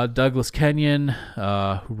 Douglas Kenyon,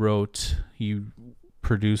 he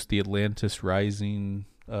produced the Atlantis Rising,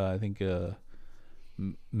 I think,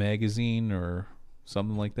 magazine or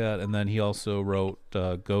something like that. And then he also wrote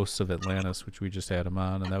Ghosts of Atlantis, which we just had him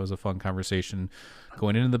on, and that was a fun conversation.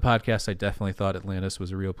 Going into the podcast, I definitely thought Atlantis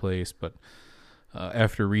was a real place, but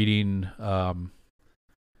after reading the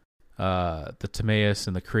Timaeus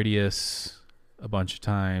and the Critias a bunch of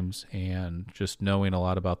times, and just knowing a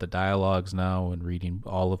lot about the dialogues now, and reading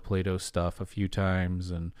all of Plato's stuff a few times,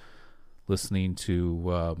 and listening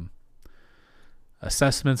to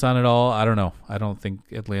assessments on it all, I don't know. I don't think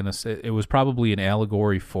Atlantis, it was probably an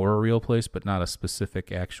allegory for a real place, but not a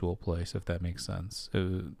specific actual place, if that makes sense.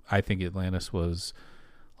 I think Atlantis was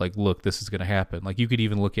like, look, this is going to happen. Like, you could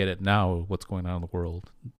even look at it now, what's going on in the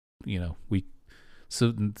world.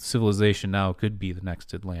 Civilization now could be the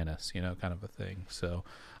next Atlantis, kind of a thing. So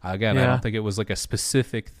again, I don't think it was like a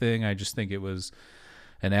specific thing. I just think it was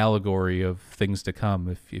an allegory of things to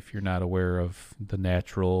come. If you're not aware of the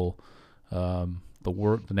natural, the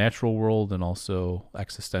natural world, and also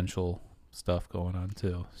existential stuff going on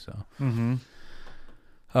too. So,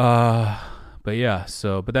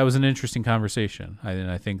 but that was an interesting conversation.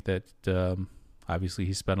 I think that obviously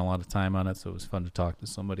he spent a lot of time on it, so it was fun to talk to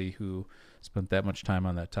somebody who spent that much time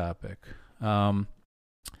on that topic.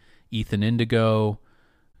 Ethan Indigo,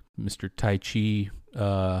 Mr. Tai Chi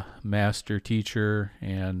master teacher,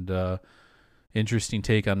 and interesting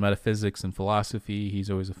take on metaphysics and philosophy. He's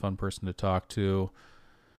always a fun person to talk to.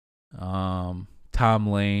 Tom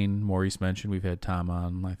Lane, Maurice mentioned, we've had Tom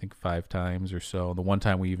on, I think, 5 times or so. The one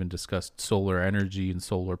time we even discussed solar energy and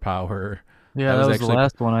solar power. Yeah, that was actually the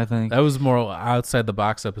last one, I think. That was more outside the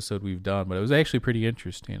box episode we've done, but it was actually pretty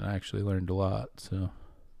interesting. I actually learned a lot. So,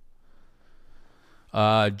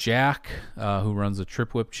 Jack, who runs the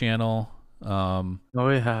Trip Whip channel. Oh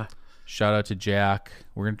yeah. Shout out to Jack.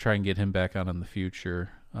 We're gonna try and get him back on in the future.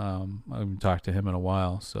 I haven't talked to him in a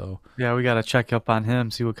while, so. Yeah, we got to check up on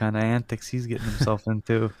him, see what kind of antics he's getting himself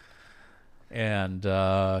into. And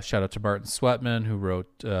shout out to Martin Sweatman, who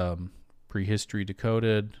wrote Prehistory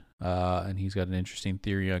Decoded, and he's got an interesting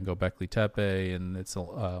theory on Göbekli Tepe, and it's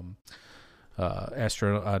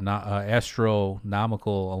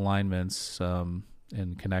astronomical alignments and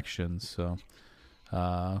connections. So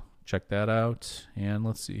check that out. And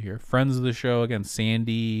let's see here. Friends of the show, again,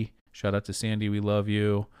 Sandy. Shout out to Sandy. We love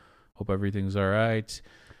you. Hope everything's all right.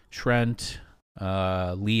 Trent,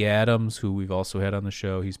 Lee Adams, who we've also had on the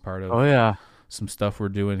show. He's part of some stuff we're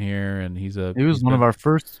doing here, and he was one of our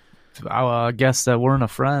first guests that weren't a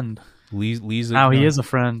friend. He is a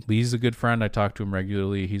friend. Lee's a good friend. I talk to him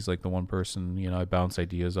regularly. He's like the one person I bounce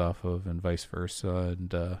ideas off of, and vice versa.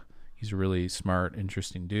 And he's a really smart,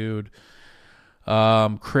 interesting dude.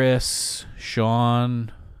 Chris,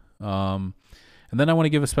 Sean, and then I want to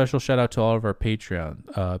give a special shout out to all of our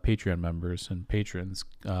Patreon members and patrons.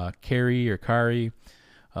 Carrie or Kari,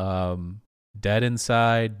 Dead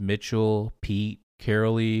Inside, Mitchell, Pete,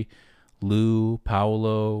 Carolee, Lou,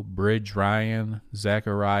 Paolo, Bridge, Ryan,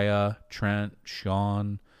 Zachariah, Trent,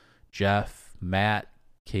 Sean, Jeff, Matt,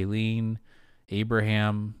 Kayleen,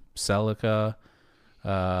 Abraham, Celica,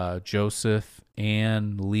 Joseph,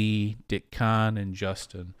 Ann, Lee, Dick Kahn, and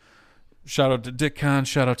Justin. Shout out to Dick Kahn.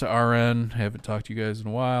 Shout out to RN. I haven't talked to you guys in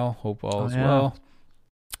a while. Hope all is well.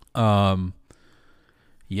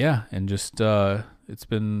 Yeah, and just it's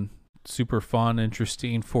been super fun,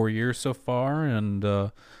 interesting 4 years so far, and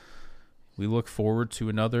we look forward to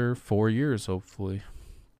another 4 years, hopefully.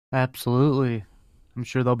 Absolutely. I'm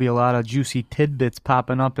sure there'll be a lot of juicy tidbits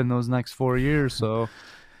popping up in those next 4 years, so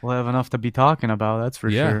we'll have enough to be talking about, that's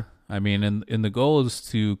for sure. I mean, and the goal is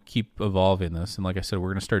to keep evolving this. And like I said, we're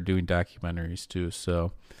going to start doing documentaries too.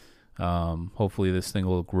 So hopefully this thing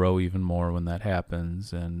will grow even more when that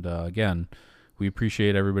happens. And again, we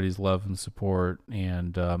appreciate everybody's love and support.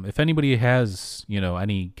 And if anybody has,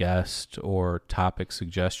 any guest or topic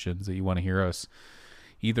suggestions that you want to hear us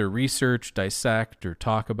either research, dissect, or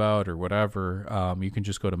talk about or whatever, you can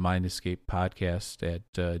just go to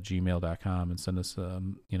mindescapepodcast@gmail.com and send us a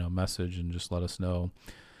message and just let us know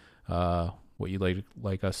what you'd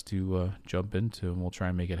like us to jump into, and we'll try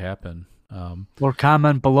and make it happen. Or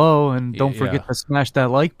comment below, and don't forget to smash that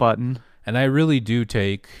like button. And I really do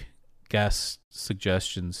take guest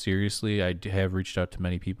suggestions seriously. I have reached out to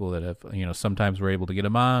many people that have, sometimes we're able to get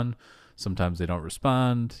them on, sometimes they don't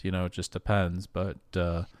respond. It just depends. But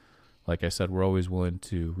like I said, we're always willing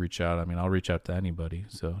to reach out. I mean, I'll reach out to anybody,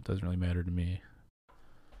 so it doesn't really matter to me.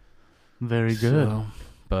 Very good.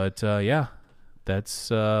 But that's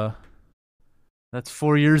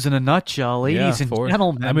 4 years in a nutshell, ladies and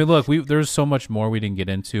gentlemen. I mean, look, there's so much more we didn't get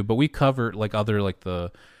into, but we covered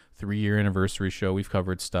the 3-year anniversary show. We've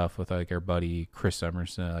covered stuff with like our buddy Chris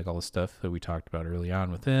Emerson, like all the stuff that we talked about early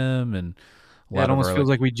on with him, and it almost feels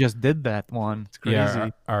like we just did that one. It's crazy. Yeah,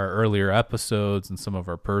 our earlier episodes and some of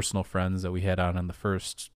our personal friends that we had on the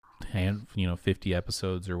first 50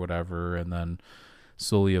 episodes or whatever, and then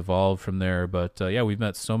slowly evolved from there. But we've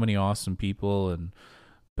met so many awesome people and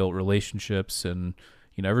built relationships, and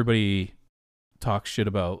everybody talks shit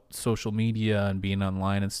about social media and being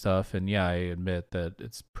online and stuff, and I admit that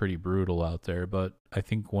it's pretty brutal out there, but I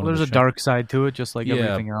think there's a dark side to it, just like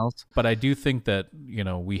everything else. But I do think that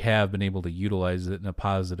we have been able to utilize it in a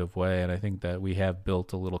positive way, and I think that we have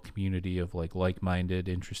built a little community of like-minded,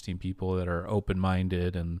 interesting people that are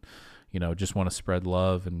open-minded and just want to spread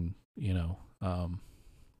love and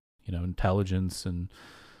intelligence and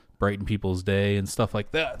brighten people's day and stuff like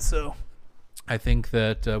that. So I think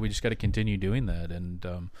that we just got to continue doing that. And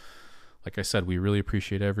like I said, we really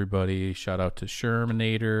appreciate everybody. Shout out to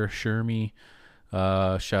Shermanator, Shermy.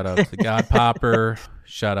 Shout out to God Popper.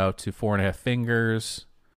 Shout out to 4.5 Fingers.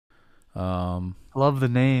 Love the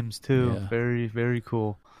names too. Yeah. Very, very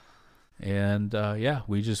cool. And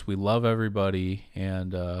we love everybody,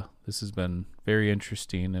 and this has been very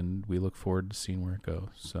interesting, and we look forward to seeing where it goes.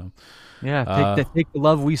 So take the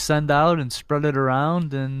love we send out and spread it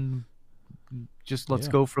around, and just let's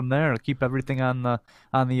go from there. Keep everything on the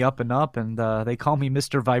up and up, and they call me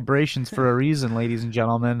Mr. Vibrations for a reason, ladies and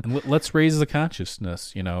gentlemen. And let's raise the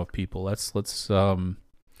consciousness, of people. Let's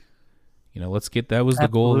get, that was the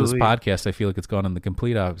goal of this podcast. I feel like it's gone in the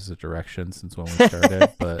complete opposite direction since when we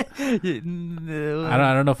started, but I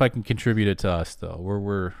don't know if I can contribute it to us though.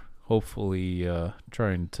 We're hopefully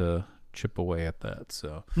trying to chip away at that.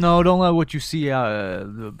 So no, don't let what you see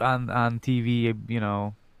on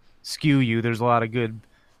TV, skew you. There's a lot of good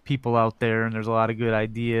people out there, and there's a lot of good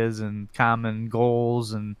ideas and common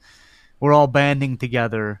goals, and we're all banding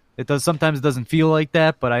together. Sometimes it doesn't feel like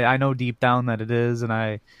that, but I know deep down that it is,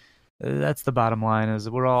 and that's the bottom line, is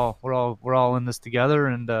we're all in this together,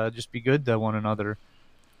 and just be good to one another.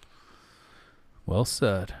 Well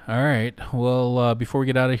said. All right. Well, before we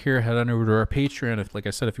get out of here, head on over to our Patreon. Like I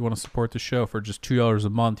said, if you want to support the show for just $2 a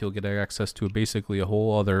month, you'll get access to basically a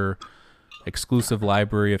whole other exclusive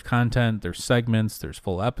library of content. There's segments, there's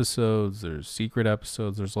full episodes, there's secret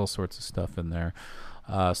episodes, there's all sorts of stuff in there.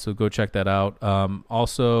 So go check that out.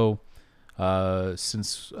 Also,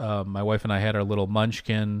 since my wife and I had our little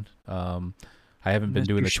munchkin, I haven't been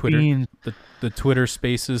doing the Twitter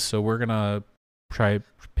spaces, so we're gonna try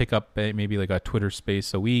pick up maybe like a Twitter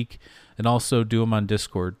space a week, and also do them on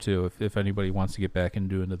Discord too. If anybody wants to get back and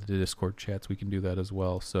do into the Discord chats, we can do that as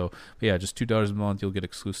well. So yeah, just $2 a month, you'll get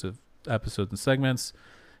exclusive episodes and segments.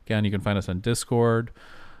 Again, you can find us on Discord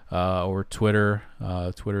or Twitter.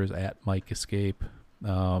 Twitter is at Mike Escape.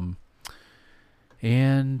 Head on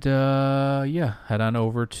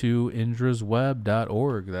over to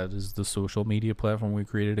indrasweb.org. That is the social media platform we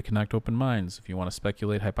created to connect open minds. If you want to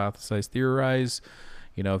speculate, hypothesize, theorize,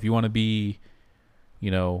 if you want to be,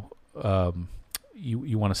 you want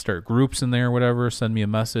to start groups in there or whatever, send me a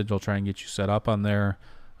message. I'll try and get you set up on there.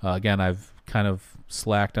 Again, I've kind of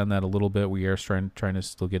slacked on that a little bit. We are trying to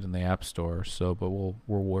still get in the App Store, but we'll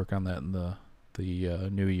work on that in the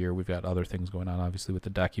new year. We've got other things going on, obviously, with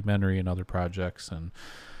the documentary and other projects, and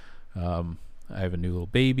I have a new little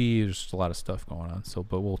baby. There's just a lot of stuff going on,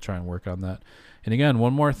 but we'll try and work on that. And again,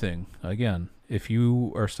 one more thing. Again, if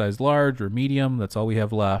you are size large or medium, that's all we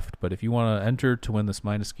have left. But if you want to enter to win this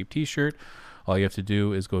Mind Escape t-shirt, all you have to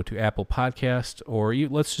do is go to Apple Podcast, or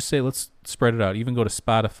let's spread it out. Even go to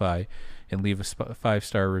Spotify and leave a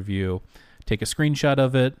 5-star review. Take a screenshot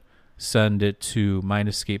of it, send it to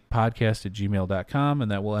mindescapepodcast@gmail.com, and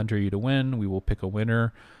that will enter you to win. We will pick a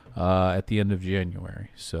winner at the end of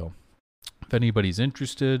January. So if anybody's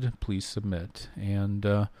interested, please submit.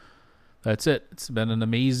 And that's it. It's been an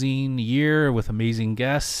amazing year with amazing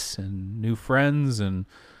guests and new friends, and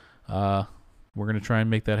we're going to try and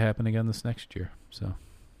make that happen again this next year. So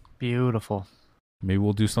beautiful. Maybe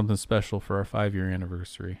we'll do something special for our 5-year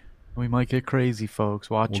anniversary. We might get crazy, folks.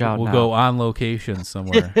 Watch out now. We'll go on location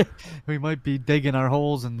somewhere. We might be digging our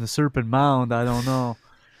holes in the Serpent Mound. I don't know.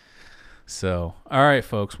 So, all right,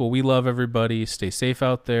 folks. Well, we love everybody. Stay safe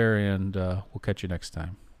out there, and we'll catch you next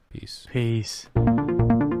time. Peace. Peace.